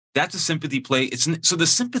 That's a sympathy play. So the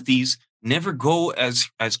sympathies never go as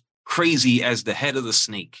crazy as the head of the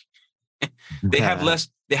snake. They have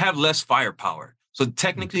less firepower. So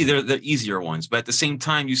technically they're easier ones, but at the same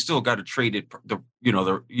time, you still got to trade it. You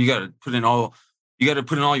got to put in all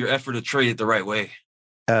your effort to trade it the right way.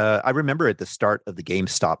 I remember at the start of the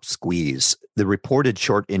GameStop squeeze, the reported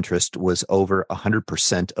short interest was over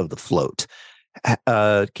 100% of the float.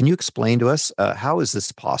 Can you explain to us how is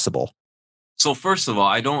this possible? So first of all,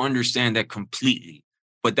 I don't understand that completely,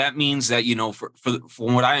 but that means that, you know,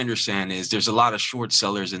 from what I understand is there's a lot of short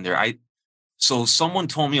sellers in there. So someone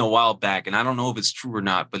told me a while back, and I don't know if it's true or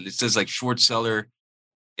not, but it says like short seller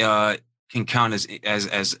can count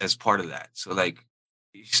as part of that. So like,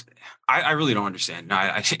 I really don't understand. No,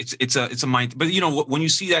 it's a mind, but you know, when you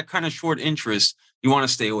see that kind of short interest, you want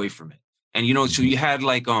to stay away from it. And you know, so you had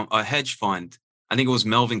like a hedge fund. I think it was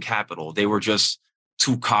Melvin Capital. They were just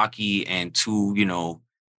too cocky and too, you know,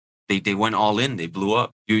 they went all in. They blew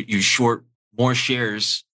up. You short more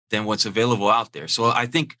shares than what's available out there. So I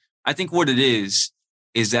think what it is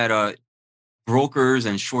that brokers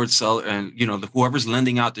and short seller and, you know, whoever's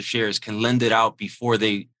lending out the shares can lend it out before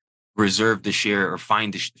they reserve the share or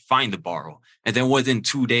find the borrow. And then within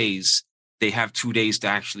 2 days, they have 2 days to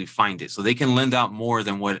actually find it. So they can lend out more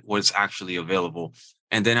than what's actually available.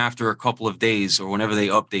 And then after a couple of days or whenever they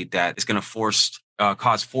update that, it's going to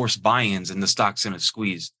cause forced buy-ins and the stock's in a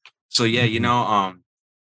squeeze. So yeah, you know,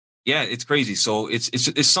 yeah, it's crazy. So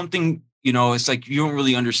it's something, you know, it's like you don't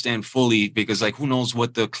really understand fully because like who knows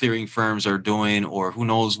what the clearing firms are doing or who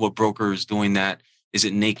knows what broker is doing that. Is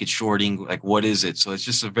it naked shorting? Like, what is it? So it's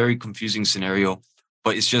just a very confusing scenario,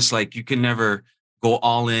 but it's just like you can never go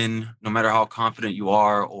all in no matter how confident you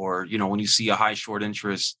are. Or, you know, when you see a high short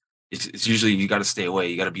interest, it's usually you got to stay away.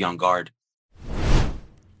 You got to be on guard.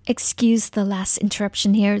 Excuse the last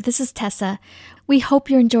interruption here. This is Tessa. We hope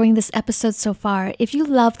you're enjoying this episode so far. If you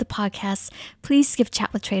love the podcast, please give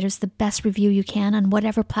Chat with Traders the best review you can on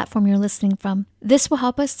whatever platform you're listening from. This will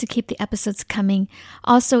help us to keep the episodes coming.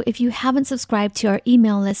 Also, if you haven't subscribed to our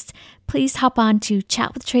email list, please hop on to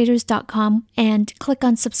chatwithtraders.com and click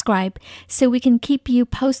on subscribe so we can keep you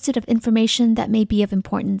posted of information that may be of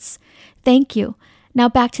importance. Thank you. Now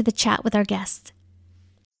back to the chat with our guest.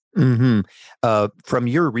 From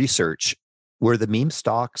your research, were the meme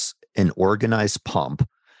stocks an organized pump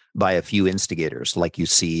by a few instigators like you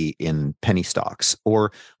see in penny stocks?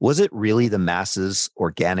 Or was it really the masses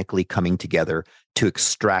organically coming together to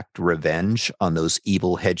extract revenge on those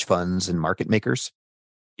evil hedge funds and market makers?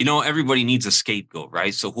 Everybody needs a scapegoat,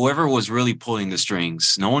 right? So whoever was really pulling the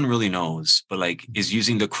strings, no one really knows, but like is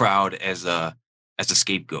using the crowd as a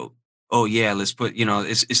scapegoat. Oh yeah, let's put,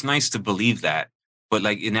 it's nice to believe that, but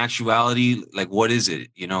like in actuality, like what is it?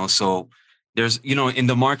 So there's, in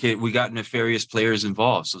the market, we got nefarious players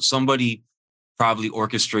involved. So somebody probably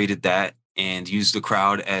orchestrated that and used the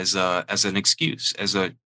crowd as an excuse, as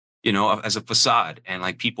a facade. And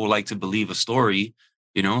like people like to believe a story,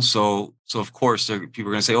 so of course people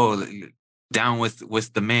are going to say, oh, down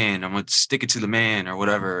with the man, I'm going to stick it to the man or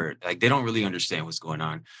whatever. Like they don't really understand what's going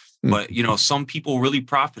on. But, some people really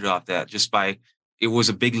profited off that it was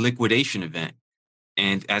a big liquidation event.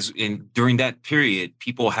 And during that period,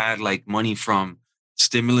 people had like money from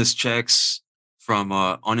stimulus checks, from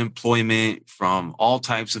unemployment, from all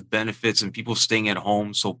types of benefits and people staying at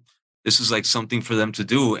home. So this is like something for them to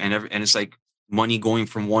do. And it's like money going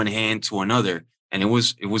from one hand to another. And it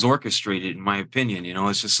was orchestrated, in my opinion.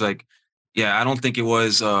 It's just like, yeah, I don't think it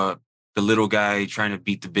was the little guy trying to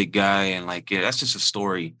beat the big guy. And like, yeah, that's just a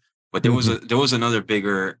story. But there was another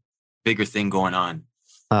bigger thing going on.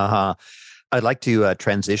 I'd like to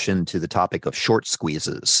transition to the topic of short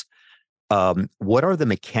squeezes. What are the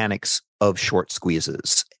mechanics of short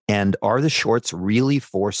squeezes? And are the shorts really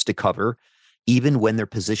forced to cover even when their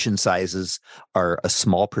position sizes are a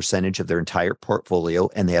small percentage of their entire portfolio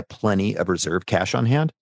and they have plenty of reserve cash on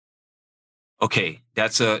hand? Okay,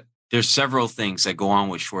 there's several things that go on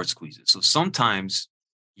with short squeezes. So sometimes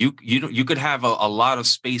you could have a lot of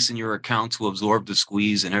space in your account to absorb the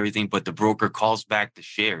squeeze and everything, but the broker calls back the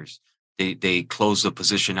shares. They close the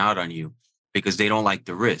position out on you because they don't like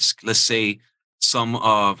the risk. Let's say there's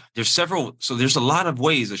a lot of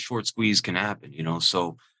ways a short squeeze can happen,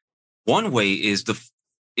 So one way is the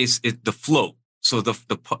float. So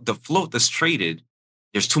the float that's traded,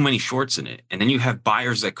 there's too many shorts in it. And then you have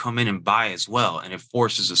buyers that come in and buy as well. And it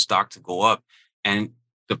forces the stock to go up. And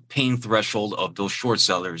the pain threshold of those short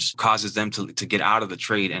sellers causes them to get out of the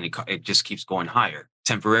trade. And it just keeps going higher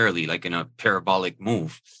temporarily, like in a parabolic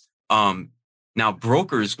move. Now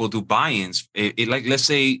brokers will do buy-ins. Like, let's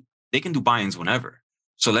say they can do buy-ins whenever.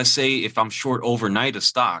 So let's say if I'm short overnight a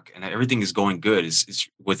stock and everything is going good, it's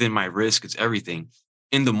within my risk, it's everything.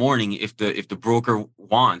 In the morning, if the broker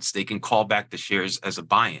wants, they can call back the shares as a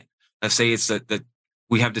buy-in. Let's say it's that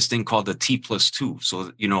we have this thing called the T+2.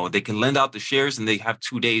 So, they can lend out the shares and they have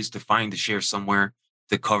 2 days to find the shares somewhere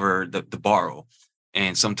to cover the borrow.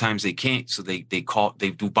 And sometimes they can't. So they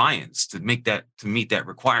do buy-ins to meet that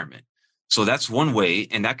requirement. So that's one way.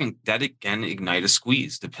 And that can ignite a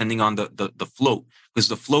squeeze depending on the float, because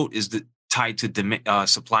the float is tied to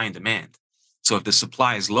supply and demand. So if the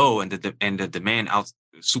supply is low and the demand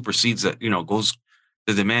supersedes that,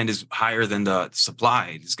 the demand is higher than the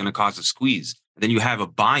supply, it's going to cause a squeeze. And then you have a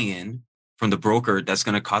buy-in from the broker that's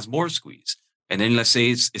going to cause more squeeze. And then let's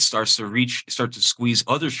say it starts to squeeze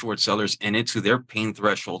other short sellers and into their pain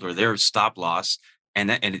threshold or their stop loss, and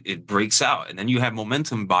it breaks out. And then you have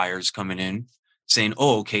momentum buyers coming in saying,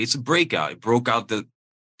 oh, okay, it's a breakout. It broke out the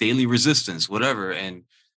daily resistance, whatever,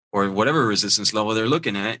 or whatever resistance level they're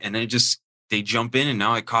looking at. And then they jump in and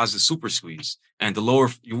now it causes super squeeze. And the lower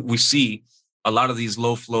we see a lot of these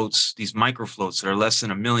low floats, these micro floats that are less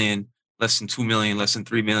than $1 million, less than 2 million, less than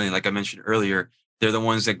 3 million, like I mentioned earlier, they're the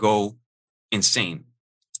ones that go insane.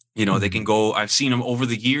 They can go, I've seen them over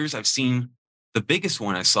the years. I've seen the biggest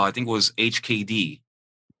one I saw, I think was HKD,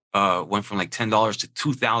 went from like $10 to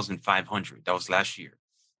 2,500. That was last year.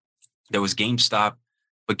 There was GameStop,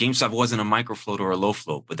 but GameStop wasn't a micro float or a low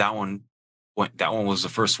float, but that one was the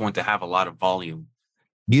first one to have a lot of volume.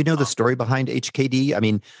 Do you know the story behind HKD? I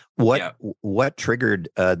mean, what triggered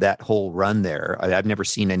that whole run there? I've never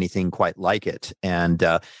seen anything quite like it. And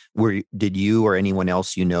did you or anyone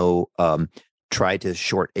else try to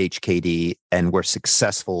short HKD and were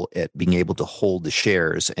successful at being able to hold the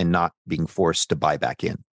shares and not being forced to buy back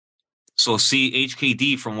in? So see,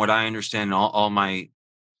 HKD, from what I understand, all my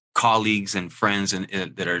colleagues and friends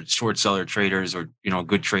that are short seller traders or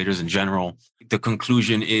good traders in general, the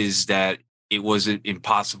conclusion is that it was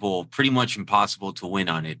pretty much impossible to win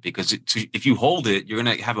on it, because if you hold it, you're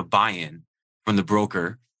going to have a buy-in from the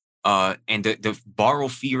broker. And the borrow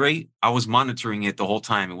fee rate, I was monitoring it the whole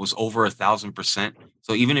time. It was over 1,000%.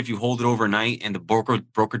 So even if you hold it overnight and the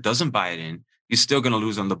broker doesn't buy it in, you're still going to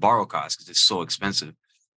lose on the borrow cost because it's so expensive.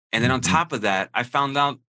 And then on top of that, I found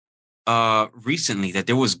out recently that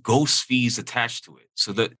there was ghost fees attached to it.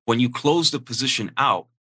 So that when you close the position out,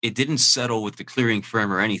 it didn't settle with the clearing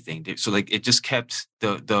firm or anything. So like it just kept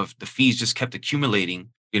the fees just kept accumulating,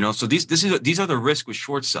 So these are the risks with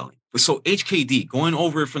short selling. So HKD, going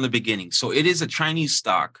over it from the beginning. So it is a Chinese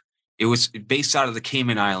stock. It was based out of the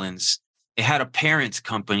Cayman Islands. It had a parent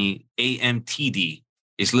company, AMTD,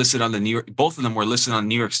 is listed on the New York. Both of them were listed on the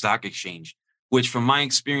New York Stock Exchange, which from my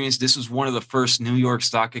experience, this was one of the first New York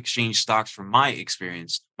Stock Exchange stocks from my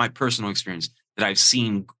experience, my personal experience, that I've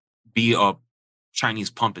seen be a Chinese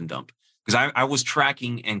pump and dump. Because I was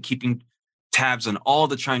tracking and keeping tabs on all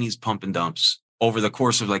the Chinese pump and dumps over the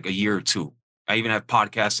course of like a year or two. I even have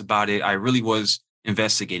podcasts about it. I really was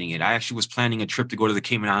investigating it. I actually was planning a trip to go to the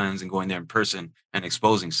Cayman Islands and going there in person and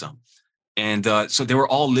exposing some. And so they were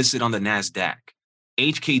all listed on the NASDAQ.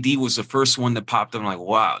 HKD was the first one that popped up. I'm like,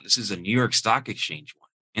 wow, this is a New York Stock Exchange one.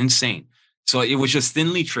 Insane. So it was just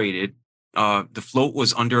thinly traded. The float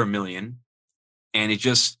was under 1 million, and it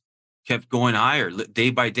just kept going higher day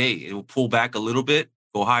by day. It will pull back a little bit,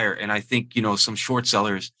 go higher. And I think, some short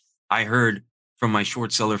sellers, I heard from my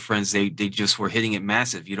short seller friends, they just were hitting it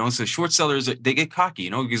massive, So short sellers, they get cocky,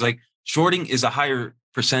 because like shorting is a higher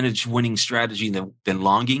percentage winning strategy than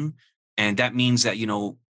longing. And that means that,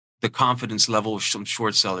 the confidence level of some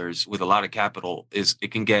short sellers with a lot of capital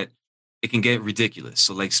it can get ridiculous.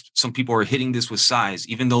 So like some people are hitting this with size,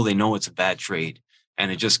 even though they know it's a bad trade,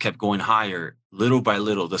 and it just kept going higher little by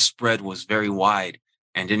little. The spread was very wide.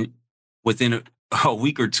 And then within a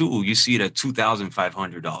week or two, you see it at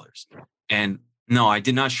 $2,500. And no, I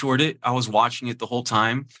did not short it. I was watching it the whole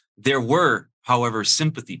time. There were, however,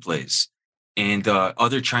 sympathy plays and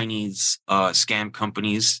other Chinese scam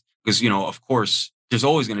companies, because, of course, there's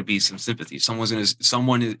always going to be some sympathy. Someone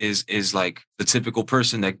is like the typical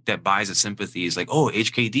person that buys a sympathy is like, oh,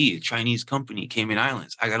 HKD, a Chinese company, Cayman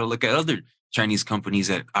Islands. I got to look at other Chinese companies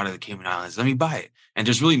out of the Cayman Islands. Let me buy it. And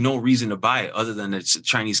there's really no reason to buy it other than it's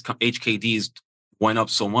Chinese HKDs went up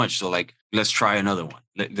so much. So like, let's try another one.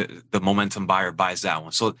 The momentum buyer buys that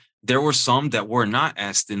one. So there were some that were not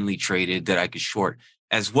as thinly traded that I could short,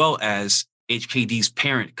 as well as HKD's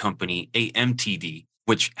parent company, AMTD,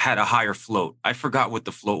 which had a higher float. I forgot what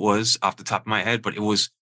the float was off the top of my head, but it was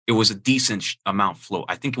a decent amount float.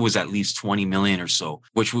 I think it was at least 20 million or so,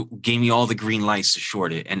 which gave me all the green lights to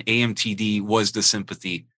short it. And AMTD was the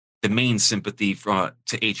main sympathy to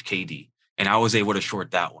HKD. And I was able to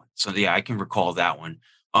short that one. So yeah, I can recall that one.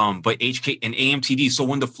 But HK and AMTD. So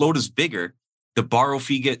when the float is bigger, the borrow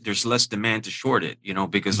fee there's less demand to short it,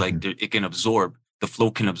 because like it can absorb, the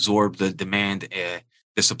float can absorb the demand.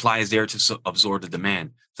 The supply is there to absorb the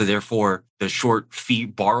demand. So therefore, the short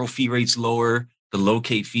borrow fee rate's lower. The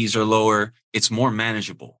locate fees are lower. It's more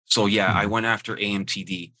manageable. So yeah, I went after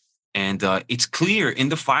AMTD, and it's clear in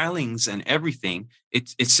the filings and everything.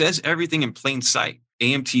 It says everything in plain sight.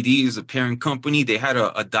 AMTD is a parent company. They had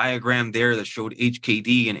a diagram there that showed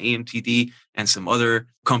HKD and AMTD and some other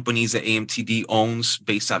companies that AMTD owns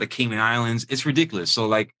based out of Cayman Islands. It's ridiculous. So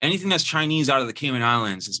like anything that's Chinese out of the Cayman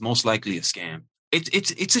Islands is most likely a scam.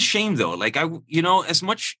 It's a shame though. Like as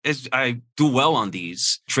much as I do well on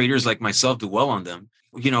these, traders like myself do well on them.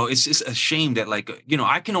 It's just a shame that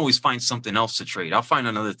I can always find something else to trade. I'll find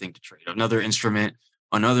another thing to trade, another instrument,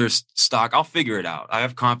 another stock. I'll figure it out. I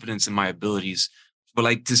have confidence in my abilities. But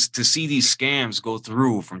like to see these scams go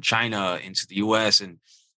through from China into the US and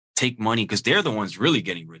take money, because they're the ones really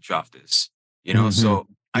getting rich off this, So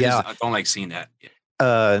I don't like seeing that.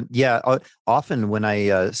 Yeah. Often when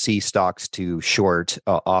I see stocks to short,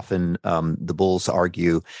 often the bulls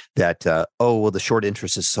argue that the short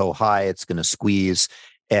interest is so high it's going to squeeze,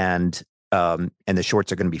 and the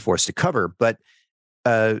shorts are going to be forced to cover. But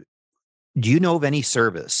do you know of any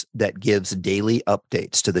service that gives daily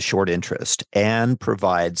updates to the short interest and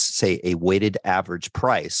provides, say, a weighted average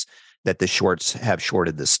price that the shorts have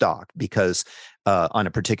shorted the stock? Because on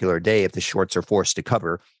a particular day, if the shorts are forced to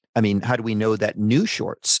cover, how do we know that new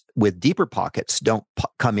shorts with deeper pockets don't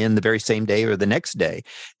come in the very same day or the next day?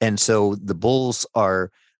 And so the bulls are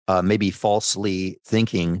maybe falsely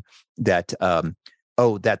thinking that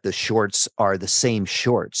that the shorts are the same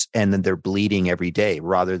shorts and then they're bleeding every day,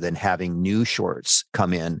 rather than having new shorts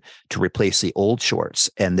come in to replace the old shorts.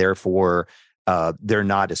 And therefore, they're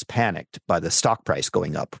not as panicked by the stock price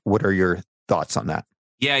going up. What are your thoughts on that?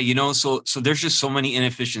 Yeah, so there's just so many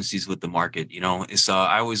inefficiencies with the market. It's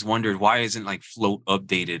I always wondered, why isn't like float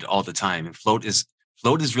updated all the time? And float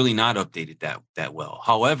Float is really not updated that well.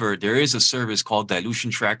 However, there is a service called Dilution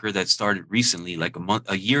Tracker that started recently, like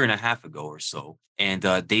a year and a half ago or so, and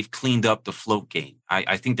they've cleaned up the float game.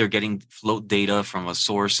 I think they're getting float data from a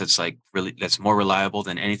source that's more reliable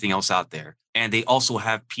than anything else out there, and they also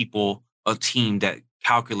have a team that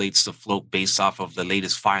calculates the float based off of the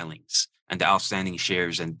latest filings and the outstanding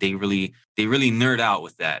shares, and they really nerd out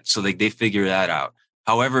with that. So they figure that out.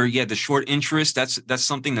 However, yeah, the short interest, that's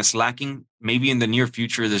something that's lacking. Maybe in the near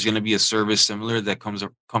future, there's going to be a service similar that comes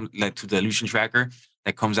like to Dilution Tracker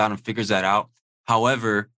that comes out and figures that out.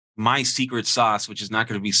 However, my secret sauce, which is not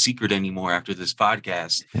going to be secret anymore after this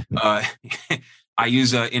podcast, I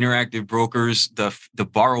use Interactive Brokers, the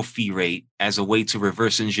borrow fee rate as a way to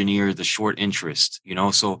reverse engineer the short interest.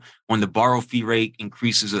 So when the borrow fee rate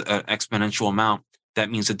increases an exponential amount, that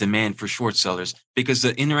means a demand for short sellers, because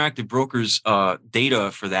the Interactive Brokers data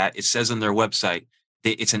for that, it says on their website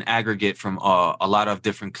that it's an aggregate from a lot of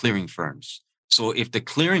different clearing firms. So if the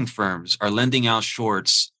clearing firms are lending out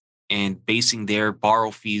shorts and basing their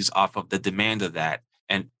borrow fees off of the demand of that,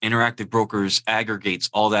 and Interactive Brokers aggregates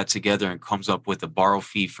all that together and comes up with a borrow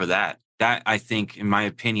fee for that, I think, in my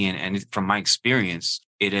opinion, and from my experience,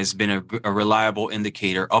 it has been a reliable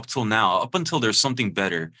indicator up until there's something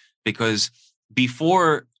better. Because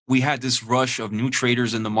before we had this rush of new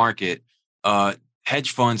traders in the market,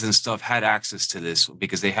 hedge funds and stuff had access to this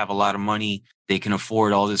because they have a lot of money. They can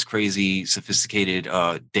afford all this crazy, sophisticated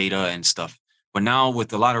data and stuff. But now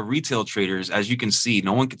with a lot of retail traders, as you can see,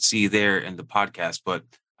 no one could see there in the podcast, but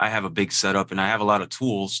I have a big setup and I have a lot of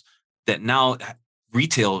tools that now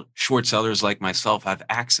retail short sellers like myself have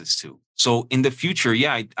access to. So in the future,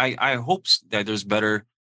 yeah, I hope that there's better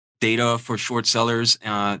data for short sellers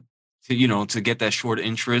to get that short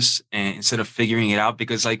interest, and instead of figuring it out.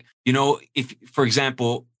 Because if, for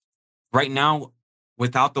example, right now,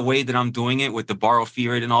 without the way that I'm doing it with the borrow fee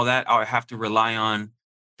rate and all that, I have to rely on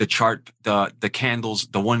the chart, the candles,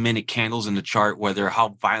 the 1 minute candles in the chart,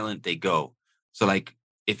 how violent they go. So like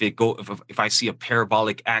if I see a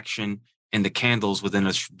parabolic action in the candles within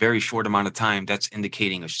a very short amount of time, that's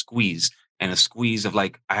indicating a squeeze, and a squeeze of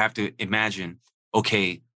I have to imagine,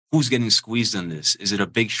 okay, who's getting squeezed in this? Is it a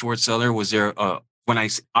big short seller? Was there when I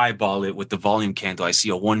eyeball it with the volume candle, I see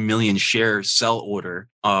a 1 million share sell order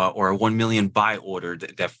or a 1 million buy order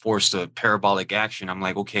that forced a parabolic action. I'm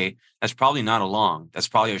like, okay, that's probably not a long. That's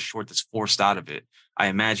probably a short that's forced out of it. I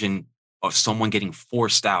imagine of someone getting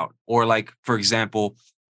forced out. Or for example,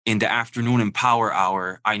 in the afternoon and power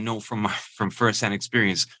hour, I know from firsthand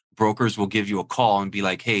experience, brokers will give you a call and be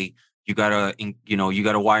like, hey, you gotta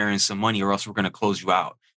wire in some money or else we're going to close you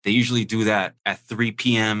out. They usually do that at 3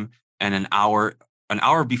 p.m. and an hour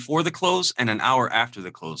before the close and an hour after the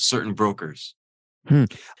close, certain brokers.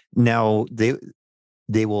 Now,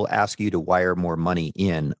 they will ask you to wire more money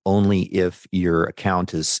in only if your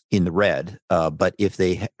account is in the red. But if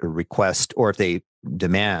they request or if they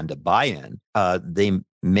demand a buy-in, they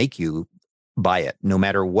make you buy it no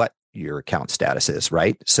matter what your account status is,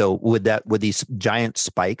 right? So would these giant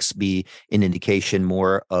spikes be an indication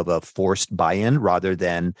more of a forced buy-in rather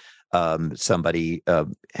than somebody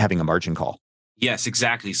having a margin call? Yes,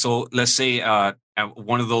 exactly. So let's say at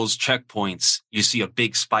one of those checkpoints, you see a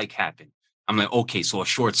big spike happen. I'm like, okay, so a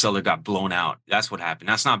short seller got blown out. That's what happened.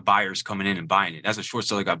 That's not buyers coming in and buying it. That's a short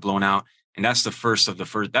seller got blown out. And that's the first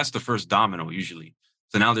that's the first domino usually.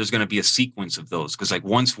 So now there's going to be a sequence of those, because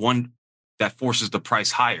once one that forces the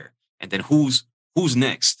price higher, and then who's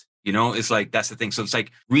next? It's that's the thing. So it's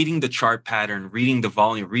reading the chart pattern, reading the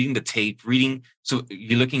volume, reading the tape, so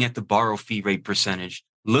you're looking at the borrow fee rate percentage,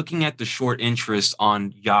 looking at the short interest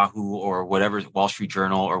on Yahoo or whatever, Wall Street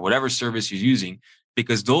Journal or whatever service you're using,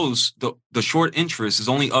 because the short interest is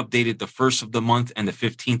only updated the 1st of the month and the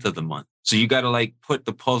 15th of the month. So you got to put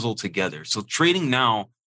the puzzle together. So trading now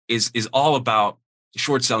is all about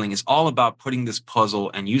short selling, is all about putting this puzzle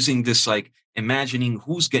and using this, imagining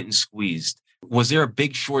who's getting squeezed. Was there a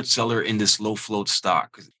big short seller in this low float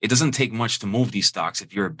stock? It doesn't take much to move these stocks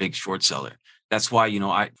if you're a big short seller. That's why,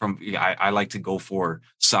 I like to go for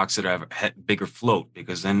stocks that have bigger float,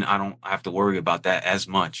 because then I don't have to worry about that as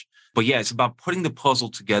much. But yeah, it's about putting the puzzle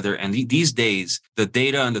together. And these days, the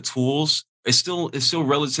data and the tools is still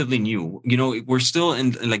relatively new. We're still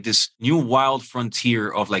in this new wild frontier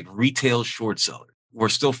of retail short sellers. We're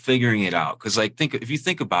still figuring it out. Because if you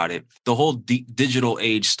think about it, the whole digital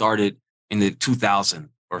age started in the 2000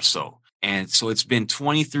 or so. And so it's been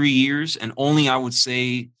 23 years, and only I would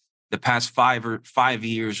say the past 5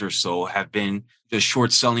 years or so have been, the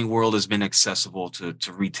short selling world has been accessible to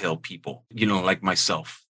retail people, like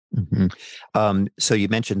myself. Mm-hmm. So you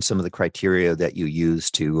mentioned some of the criteria that you use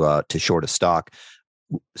to short a stock.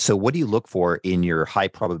 So what do you look for in your high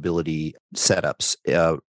probability setups?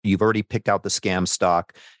 You've already picked out the scam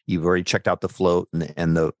stock. You've already checked out the float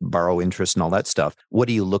and the borrow interest and all that stuff. What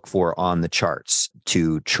do you look for on the charts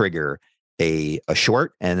to trigger a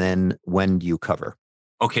short? And then when do you cover?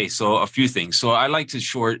 Okay, so a few things. So I like to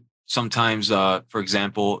short sometimes, for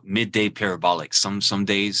example, midday parabolic. Some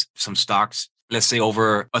days, some stocks, let's say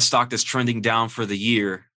over a stock that's trending down for the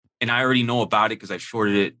year, and I already know about it because I've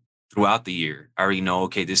shorted it throughout the year. I already know,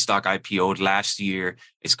 okay, this stock IPO'd last year.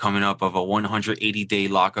 It's coming up of a 180-day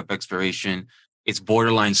lockup expiration. It's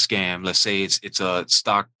borderline scam. Let's say it's a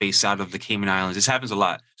stock based out of the Cayman Islands. This happens a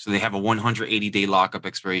lot. So they have a 180-day lockup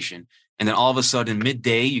expiration. And then all of a sudden,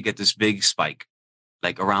 midday, you get this big spike,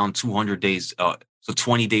 like around 200 days. So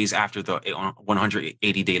 20 days after the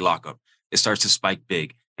 180-day lockup, it starts to spike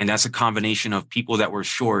big. And that's a combination of people that were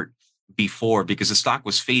short before because the stock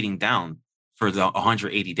was fading down for the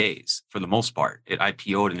 180 days for the most part. It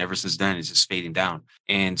IPO'd and ever since then it's just fading down.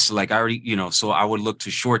 And so like I already, so I would look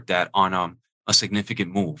to short that on a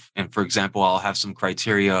significant move. And for example, I'll have some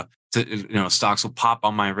criteria to, stocks will pop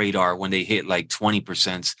on my radar when they hit like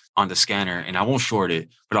 20% on the scanner and I won't short it,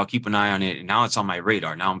 but I'll keep an eye on it. And now it's on my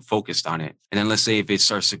radar. Now I'm focused on it. And then let's say if it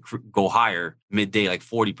starts to go higher midday, like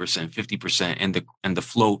 40%, 50%, and the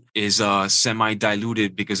float is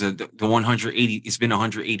semi-diluted because of the 180, it's been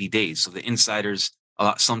 180 days. So the insiders,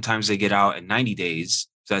 sometimes they get out at 90 days.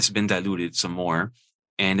 So that's been diluted some more.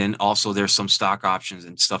 And then also there's some stock options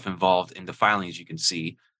and stuff involved in the filings you can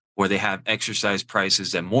see where they have exercise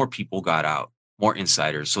prices that more people got out, more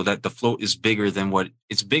insiders, so that the float is bigger than what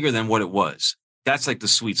it was. That's like the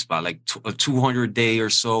sweet spot, like a 200-day or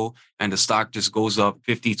so, and the stock just goes up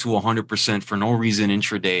 50 to 100% for no reason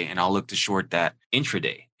intraday, and I'll look to short that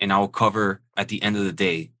intraday, and I'll cover at the end of the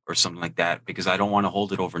day or something like that because I don't want to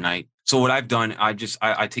hold it overnight. So what I've done, I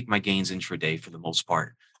take my gains intraday for the most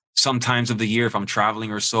part. Sometimes of the year, if I'm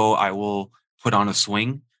traveling or so, I will put on a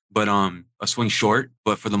swing. But a swing short,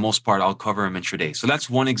 but for the most part, I'll cover them intraday. So that's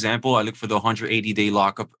one example. I look for the 180-day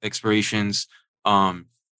lockup expirations.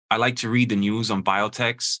 I like to read the news on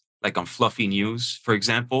biotechs, like on Fluffy News, for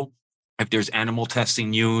example. If there's animal testing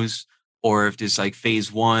news, or if there's like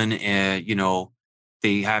phase 1,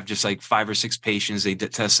 they have just like 5 or 6 patients they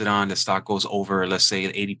tested on, the stock goes over, let's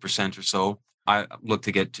say 80% or so. I look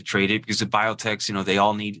to get to trade it because the biotechs, they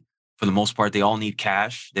all need, for the most part, they all need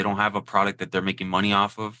cash. They don't have a product that they're making money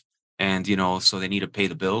off of. And, so they need to pay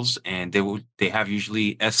the bills. And they have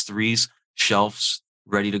usually S3s, shelves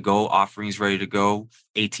ready to go, offerings ready to go,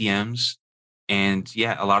 ATMs. And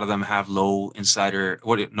yeah, a lot of them have low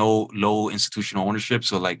institutional ownership.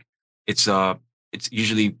 So like it's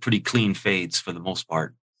usually pretty clean fades for the most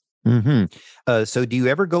part. Mm-hmm. So do you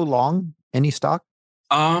ever go long any stock?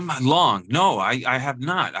 Long? No, I have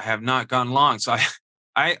not. I have not gone long. So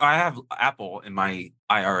I have Apple in my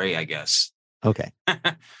IRA, I guess. Okay.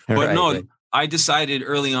 But right. No, I decided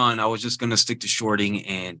early on I was just going to stick to shorting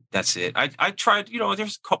and that's it. I tried,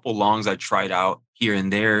 there's a couple longs I tried out here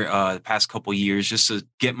and there the past couple years just to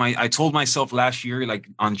get I told myself last year, like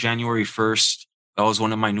on January 1st, that was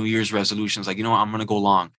one of my New Year's resolutions. Like, I'm going to go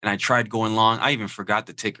long. And I tried going long. I even forgot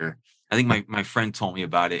the ticker. I think my friend told me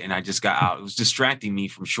about it and I just got out. It was distracting me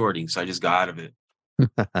from shorting. So I just got out of it.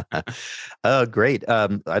 Great.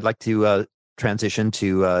 I'd like to transition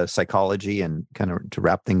to psychology and kind of to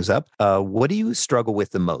wrap things up. What do you struggle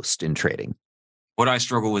with the most in trading? What I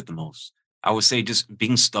struggle with the most, I would say just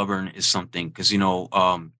being stubborn is something because,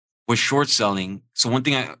 with short selling. So one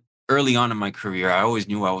thing early on in my career, I always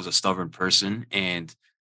knew I was a stubborn person and,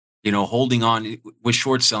 holding on with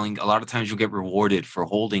short selling, a lot of times you'll get rewarded for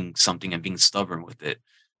holding something and being stubborn with it.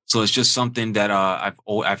 So it's just something that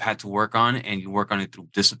I've had to work on, and you work on it through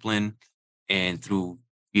discipline and through,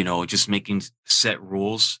 just making set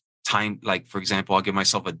rules. Time, like, for example, I'll give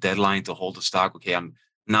myself a deadline to hold the stock. Okay, I'm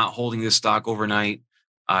not holding this stock overnight.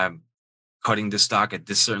 I'm cutting this stock at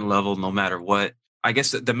this certain level, no matter what. I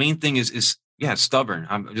guess the main thing is stubborn.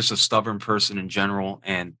 I'm just a stubborn person in general.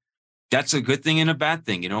 And that's a good thing and a bad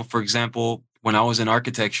thing. For example, when I was in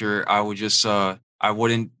architecture, I would just, I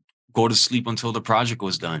wouldn't go to sleep until the project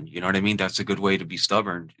was done. You know what I mean? That's a good way to be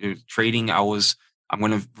stubborn. Trading, I'm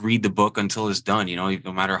going to read the book until it's done,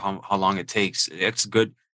 no matter how long it takes. It's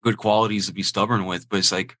good qualities to be stubborn with, but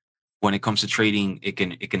it's like when it comes to trading, it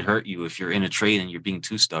can hurt you if you're in a trade and you're being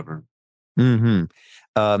too stubborn.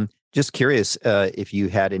 Mm-hmm. Just curious if you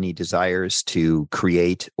had any desires to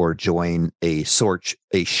create or join a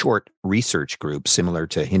short research group similar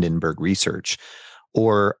to Hindenburg Research,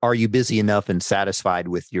 or are you busy enough and satisfied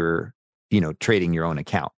with your, trading your own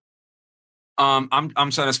account?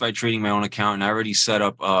 I'm satisfied trading my own account, and I already set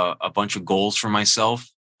up a bunch of goals for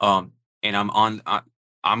myself. And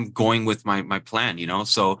I'm going with my plan, you know.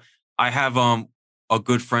 So I have a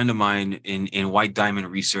good friend of mine in White Diamond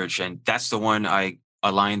Research, and that's the one I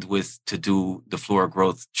aligned with to do the Flora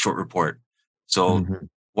Growth short report. So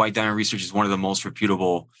White Diamond Research is one of the most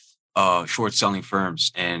reputable short selling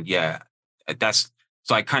firms, and yeah,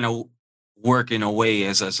 so I kind of work in a way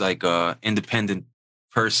as like a independent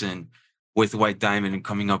person with White Diamond and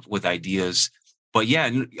coming up with ideas. But yeah,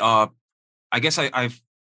 I guess I've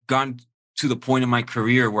gone to the point in my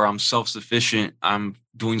career where I'm self-sufficient. I'm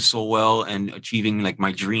doing so well and achieving like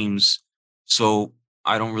my dreams. So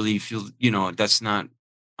I don't really feel, you know,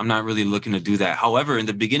 I'm not really looking to do that. However, in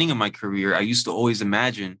the beginning of my career, I used to always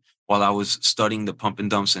imagine while I was studying the pump and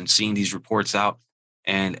dumps and seeing these reports out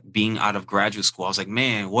and being out of graduate school, I was like,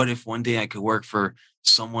 man, what if one day I could work for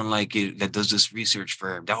someone like it that does this research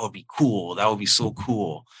firm? That would be cool. That would be so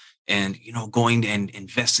cool. And, you know, going and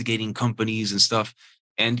investigating companies and stuff.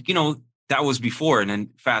 And, you know, that was before. And then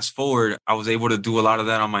fast forward, I was able to do a lot of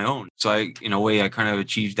that on my own. So in a way, I kind of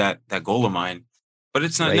achieved that goal of mine. But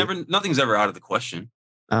it's not nothing's ever out of the question.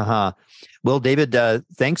 Well, David,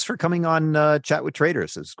 thanks for coming on Chat with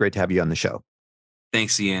Traders. It's great to have you on the show.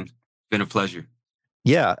 Thanks, Ian. Been a pleasure.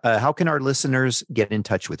 Yeah. How can our listeners get in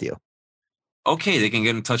touch with you? Okay, they can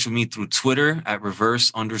get in touch with me through Twitter at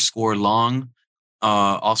 @reverse_long.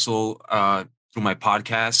 Also, through my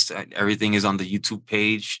podcast. Everything is on the YouTube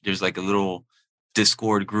page. There's like a little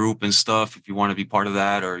Discord group and stuff if you want to be part of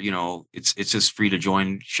that, or, you know, it's just free to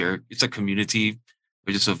join, share. It's a community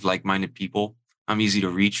just of like-minded people. I'm easy to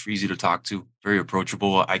reach, easy to talk to, very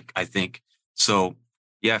approachable, I think. So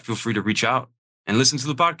yeah, feel free to reach out and listen to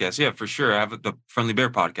the podcast. Yeah, for sure. I have the Friendly Bear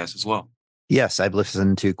podcast as well. Yes, I've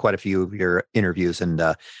listened to quite a few of your interviews, and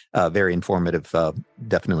very informative,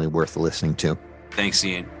 definitely worth listening to. Thanks,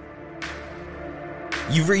 Ian.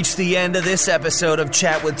 You've reached the end of this episode of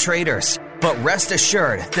Chat with Traders, but rest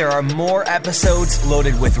assured there are more episodes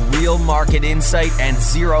loaded with real market insight and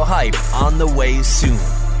zero hype on the way soon.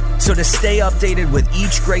 So to stay updated with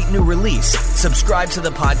each great new release, subscribe to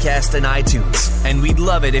the podcast in iTunes, and we'd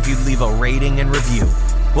love it if you'd leave a rating and review.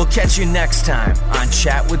 We'll catch you next time on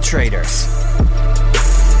Chat with Traders.